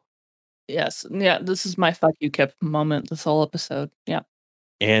hospital, Yes, yeah. This is my fuck you Kip moment. This whole episode. Yeah.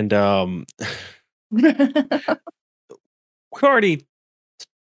 and we already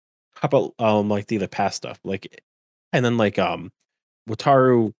talked about like the past stuff, like, and then like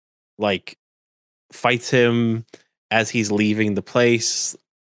Wataru like fights him as he's leaving the place,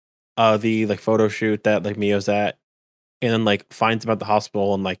 the like photo shoot that like Mio's at, and then like finds him at the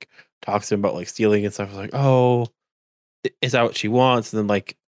hospital and like talks to him about like stealing and stuff. Like, oh, is that what she wants? And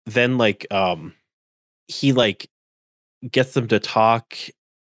then like he like gets them to talk,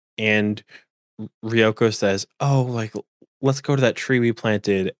 and Ryoko says, "Oh, like let's go to that tree we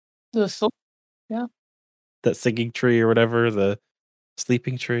planted, the soul. Yeah. that singing tree or whatever, the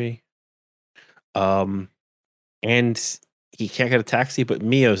sleeping tree." Um, and he can't get a taxi, but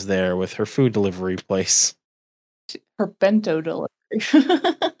Mio's there with her food delivery place Her bento delivery.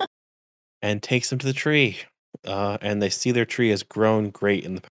 and takes him to the tree. And they see their tree has grown great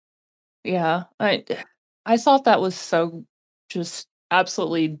in the. Yeah, I thought that was so just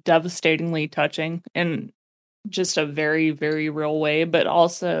absolutely devastatingly touching in just a very, very real way, but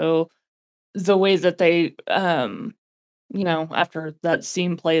also the way that they, after that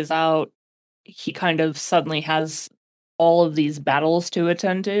scene plays out, he kind of suddenly has all of these battles to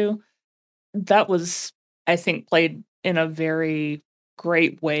attend to. That was, I think, played in a very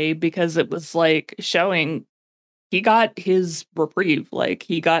great way because it was like showing he got his reprieve. Like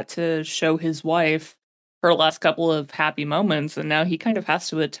he got to show his wife her last couple of happy moments, and now he kind of has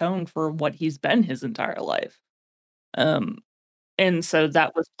to atone for what he's been his entire life. Um, and so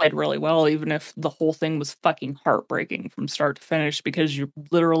that was played really well, even if the whole thing was fucking heartbreaking from start to finish, because you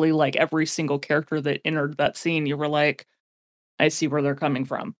literally like every single character that entered that scene, you were like, I see where they're coming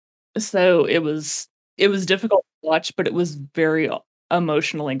from. So it was difficult to watch, but it was very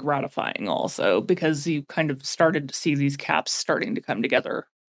emotionally gratifying also because you kind of started to see these caps starting to come together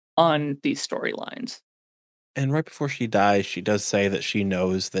on these storylines. And right before she dies, she does say that she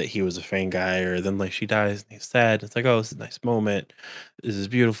knows that he was a Fangire. Then like she dies and he's sad. It's like, oh, this is a nice moment. This is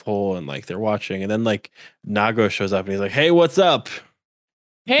beautiful. And like they're watching. And then like Nago shows up and he's like, hey, what's up?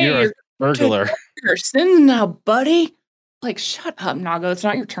 Hey, You're a you're to burglar. your sins now, buddy. Like, shut up, Nago. It's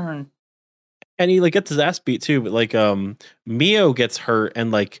not your turn. And he like gets his ass beat too. But like Mio gets hurt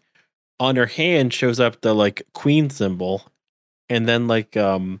and like on her hand shows up the like queen symbol. And then like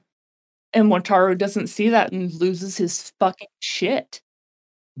And Wataru doesn't see that and loses his fucking shit.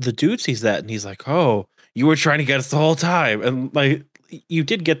 the dude sees that and he's like, oh, you were trying to get us the whole time. And like you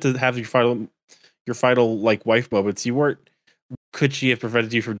did get to have your final like wife moments. You weren't, could she have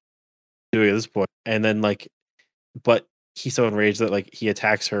prevented you from doing at this point? And then like, but he's so enraged that like he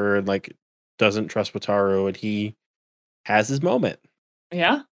attacks her and like doesn't trust Wataru and he has his moment.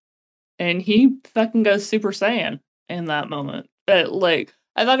 Yeah. And he fucking goes Super Saiyan in that moment. But like,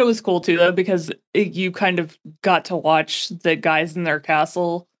 I thought it was cool too, though, because you kind of got to watch the guys in their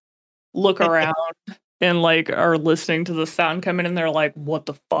castle look around and like are listening to the sound come in and they're like, what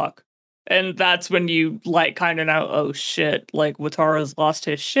the fuck? And that's when you like kind of know, oh shit, like Wataru's lost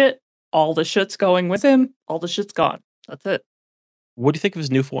his shit. All the shit's going with him. All the shit's gone. That's it. What do you think of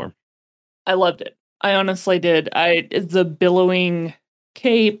his new form? I loved it. I honestly did. The billowing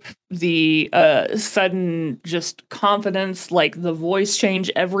cape, the sudden just confidence, like the voice change,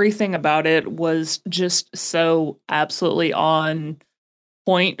 everything about it was just so absolutely on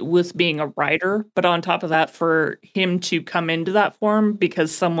point with being a writer. But on top of that, for him to come into that form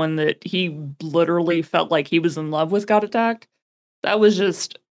because someone that he literally felt like he was in love with got attacked, that was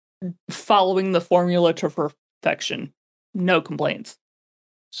just following the formula to perfection. No complaints.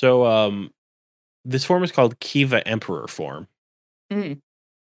 So this form is called Kiva Emperor form. Mm.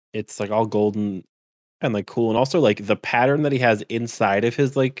 It's like all golden and like cool. And also like the pattern that he has inside of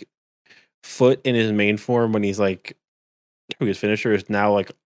his like foot in his main form when he's like his finisher is now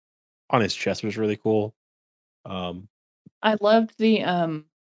like on his chest, was really cool. I loved the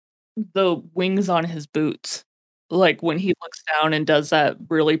wings on his boots. Like when he looks down and does that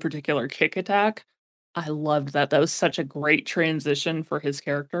really particular kick attack. I loved that. That was such a great transition for his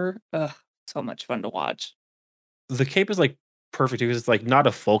character. Ugh, so much fun to watch. The cape is like perfect because it's like not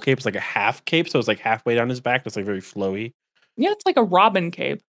a full cape, it's like a half cape, so it's like halfway down his back. It's like very flowy. Yeah, it's like a Robin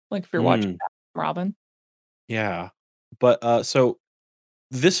cape. Like if you're watching Mm, Robin. yeah. But so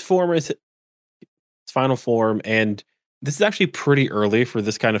this form is its final form, and this is actually pretty early for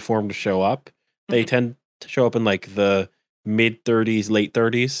this kind of form to show up. They Mhm. tend to show up in like the mid 30s, late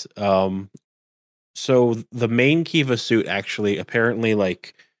 30s. So the main Kiva suit actually apparently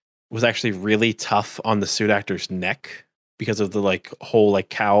like was actually really tough on the suit actor's neck because of the like whole like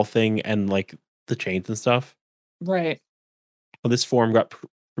cowl thing and like the chains and stuff. Right. Well, this form got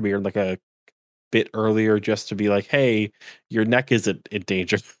premiered like a bit earlier just to be like, hey, your neck isn't in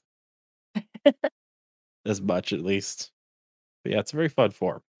danger as much at least. But yeah, it's a very fun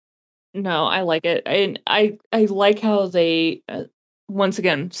form. No, I like it. And I like how they once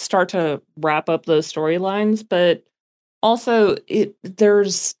again start to wrap up those storylines, but also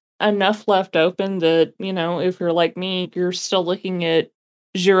there's enough left open that, if you're like me, you're still looking at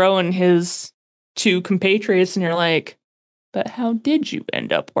Jiro and his two compatriots and you're like, but how did you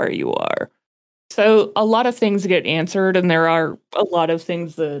end up where you are? So a lot of things get answered and there are a lot of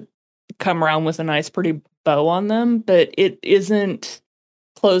things that come around with a nice pretty bow on them, but it isn't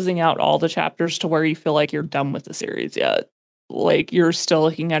closing out all the chapters to where you feel like you're done with the series yet. Like you're still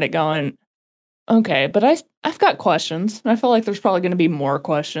looking at it going, okay, but I've got questions. I feel like there's probably going to be more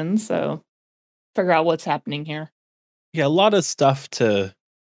questions, so figure out what's happening here. Yeah, a lot of stuff to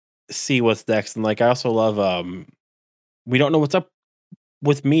see what's next. And like I also love we don't know what's up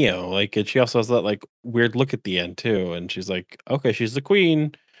with Mio. Like and she also has that like weird look at the end too. And she's like, okay, she's the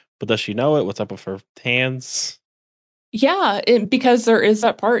queen, but does she know it? What's up with her hands? Yeah, because there is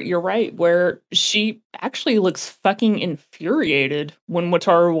that part, you're right, where she actually looks fucking infuriated when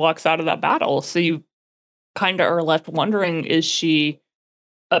Wataru walks out of that battle. So you kind of are left wondering, is she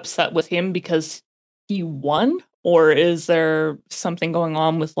upset with him because he won? Or is there something going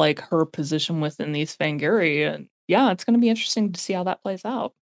on with like her position within these Fangiri? And yeah, it's going to be interesting to see how that plays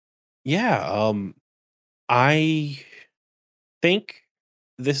out. Yeah, I think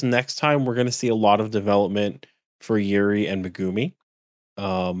this next time we're gonna see a lot of development for Yuri and Megumi.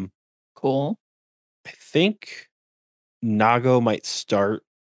 Um, Cool. I think Nago might start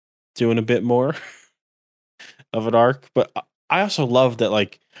doing a bit more of an arc, but I also love that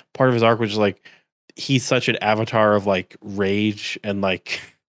like part of his arc was just like he's such an avatar of like rage and like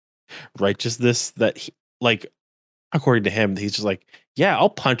righteousness that he like according to him he's just like, yeah, I'll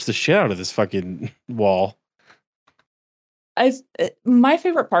punch the shit out of this fucking wall. My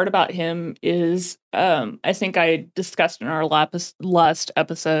favorite part about him is, I think I discussed in our last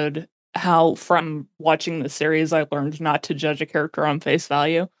episode how from watching the series I learned not to judge a character on face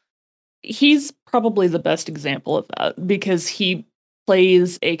value. He's probably the best example of that because he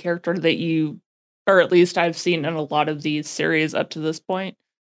plays a character that you, or at least I've seen in a lot of these series up to this point,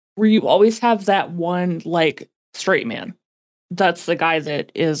 where you always have that one like straight man. That's the guy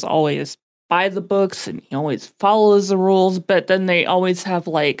that is always by the books and he always follows the rules, but then they always have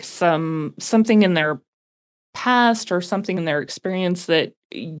like something in their past or something in their experience that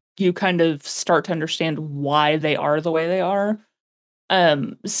you kind of start to understand why they are the way they are.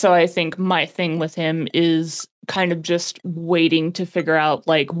 So I think my thing with him is kind of just waiting to figure out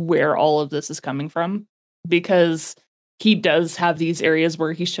like where all of this is coming from because he does have these areas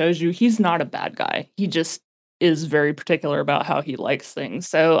where he shows you he's not a bad guy. He just is very particular about how he likes things.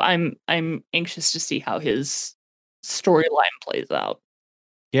 So I'm anxious to see how his storyline plays out.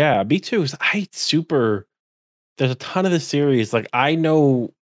 Yeah, me too. There's a ton of the series. Like I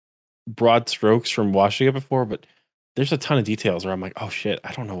know broad strokes from watching it before, but there's a ton of details where I'm like, oh shit,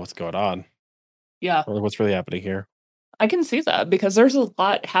 I don't know what's going on Yeah. or what's really happening here. I can see that because there's a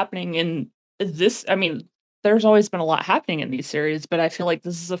lot happening in this. I mean, there's always been a lot happening in these series, but I feel like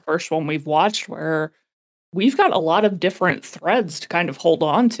this is the first one we've watched where we've got a lot of different threads to kind of hold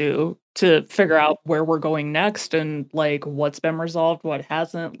on to figure out where we're going next and like what's been resolved, what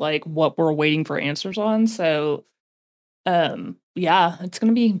hasn't, like what we're waiting for answers on. So, yeah, it's going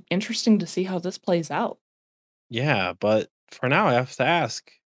to be interesting to see how this plays out. Yeah, but for now, I have to ask,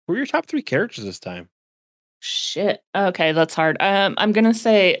 who are your top three characters this time? Shit. Okay, that's hard. I'm gonna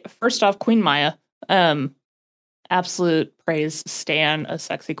say first off, Queen Maya. Um, Absolute praise, stan a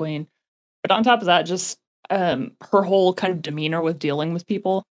sexy queen. But on top of that, just her whole kind of demeanor with dealing with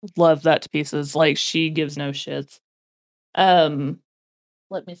people, love that to pieces. Like she gives no shits. Um,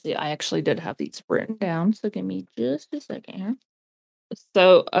 Let me see. I actually did have these written down, so give me just a second here.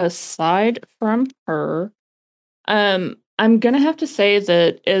 So aside from her, I'm gonna have to say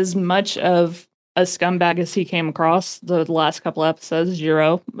that as much of a scumbag as he came across the last couple episodes,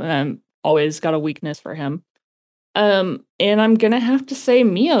 Jiro, always got a weakness for him. And I'm gonna have to say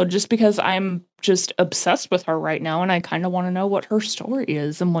Mio just because I'm just obsessed with her right now, and I kind of want to know what her story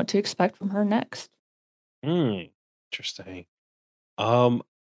is and what to expect from her next. Hmm, interesting. Um,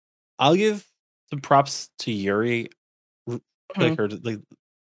 I'll give some props to Yuri. I like Mhm. her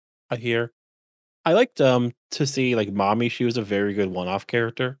like here. I liked to see like mommy. She was a very good one-off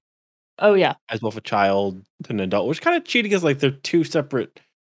character Oh yeah, as both a child and an adult, which kind of cheating because like they're two separate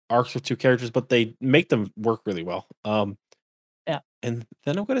arcs with two characters, but they make them work really well. yeah, And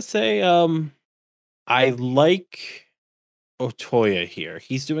then I'm gonna say I like Otoya here.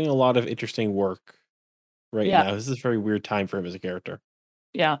 He's doing a lot of interesting work right yeah, now. This is a very weird time for him as a character.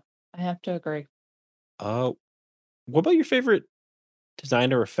 yeah. I have to agree. Uh, what about your favorite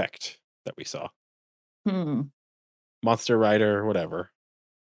designer effect that we saw? Hmm. Monster Rider, whatever.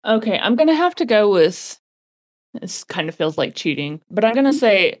 Okay, I'm gonna have to go with this. Kind of feels like cheating, but I'm gonna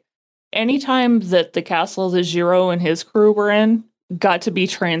say anytime that the castle that Jiro and his crew were in got to be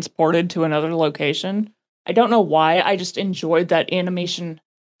transported to another location. I don't know why. I just enjoyed that animation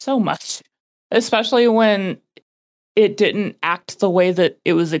so much, especially when it didn't act the way that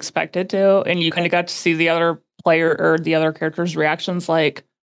it was expected to, and you kind of got to see the other player or the other characters' reactions. Like,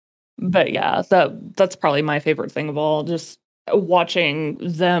 but yeah, that's probably my favorite thing of all. Just watching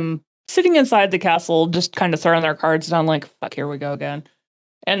them sitting inside the castle, just kind of throwing their cards down, like "fuck, here we go again,"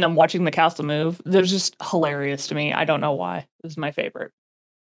 and then watching the castle move. They're just hilarious to me. I don't know why. This is my favorite.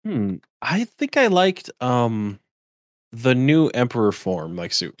 I think I liked the new Emperor form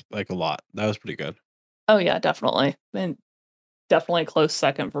like suit like a lot. That was pretty good. Oh yeah, definitely, and definitely a close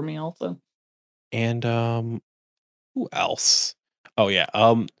second for me also. And who else? Oh yeah.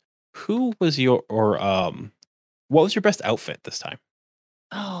 Who was your or what was your best outfit this time?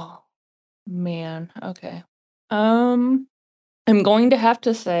 Oh man, okay. Um, I'm going to have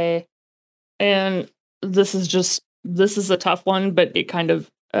to say, and this is a tough one, but it kind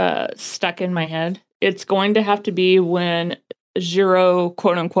of stuck in my head. It's going to have to be when Jiro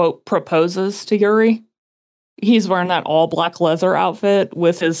quote unquote proposes to Yuri. He's wearing that all black leather outfit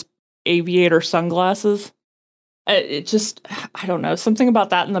with his aviator sunglasses. It just I don't know, something about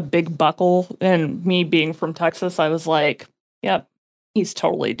that and the big buckle and me being from Texas, I was like, yep, he's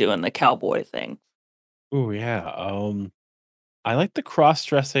totally doing the cowboy thing. Oh yeah. I like the cross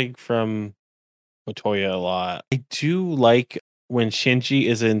dressing from Otoya a lot. I do like when Shinji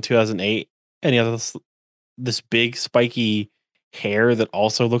is in 2008 and he has this big spiky hair that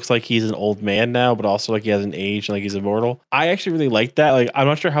also looks like he's an old man now, but also like he hasn't aged, like he's immortal. I actually really like that. Like, I'm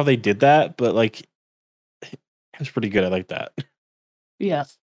not sure how they did that, but like, it was pretty good. I like that.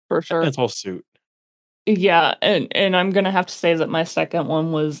 Yes, for sure. His whole suit. Yeah, and I'm gonna have to say that my second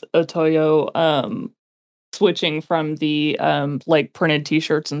one was Otoyo switching from the like printed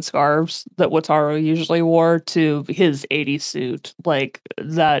t-shirts and scarves that Wataru usually wore to his 80s suit. Like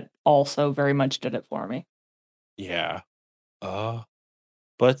that also very much did it for me. Yeah.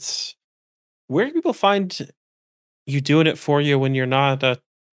 But where do people find you doing it for you when you're not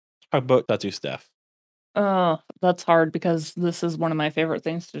about tattoo stuff? That's hard because this is one of my favorite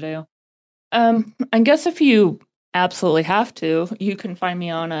things to do. I guess if you absolutely have to, you can find me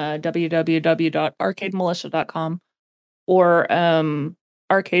on www.arcademilitia.com or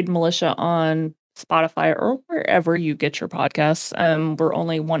Arcade Militia on Spotify or wherever you get your podcasts. We're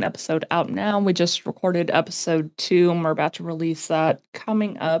only one episode out now. We just recorded episode 2 and we're about to release that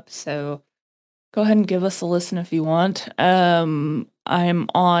coming up. So go ahead and give us a listen if you want. I'm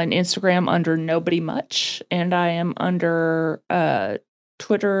on Instagram under Nobody Much, and I am under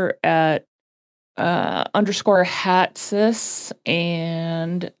Twitter at underscore hatsis.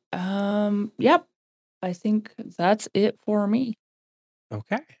 And yep, I think that's it for me.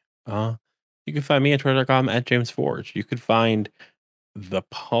 Okay. You can find me at twitter.com at James Forge. You could find the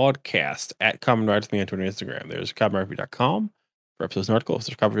podcast at Common Rights with me on Twitter and Instagram. There's commonrightsme.com for episodes and articles.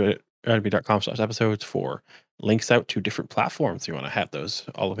 There's commonrightsme.com/episodes for links out to different platforms. You want to have those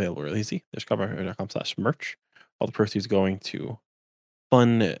all available really easy. There's commonrightsme.com/merch. All the proceeds going to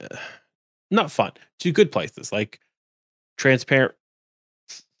fun, not fun, to good places like Transparent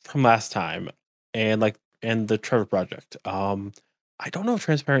from last time and the Trevor Project. I don't know if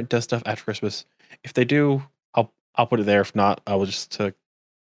Transparent does stuff after Christmas. If they do, I'll put it there. If not, I will just go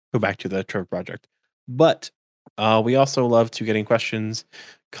back to the Trevor Project. But we also love to getting questions,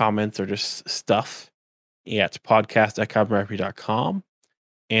 comments, or just stuff at podcast@commonrightsme.com.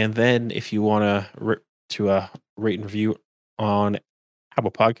 And then if you want to rate and review on Apple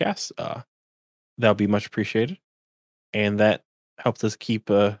Podcasts, that'll be much appreciated. And that helps us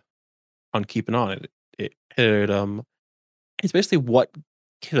keep on keeping on. It's basically what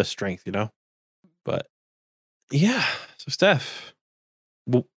gives us strength, But yeah, so Steph,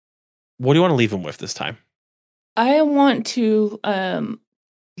 what do you want to leave them with this time? I want to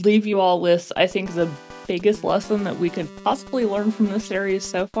leave you all with, I think, the biggest lesson that we could possibly learn from this series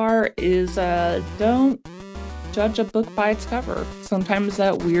so far is don't judge a book by its cover. Sometimes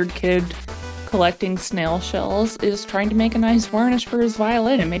that weird kid collecting snail shells is trying to make a nice varnish for his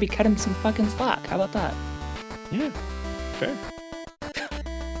violin and maybe cut him some fucking slack. How about that? Yeah, fair.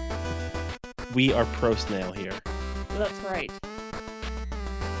 We are pro snail here. That's right.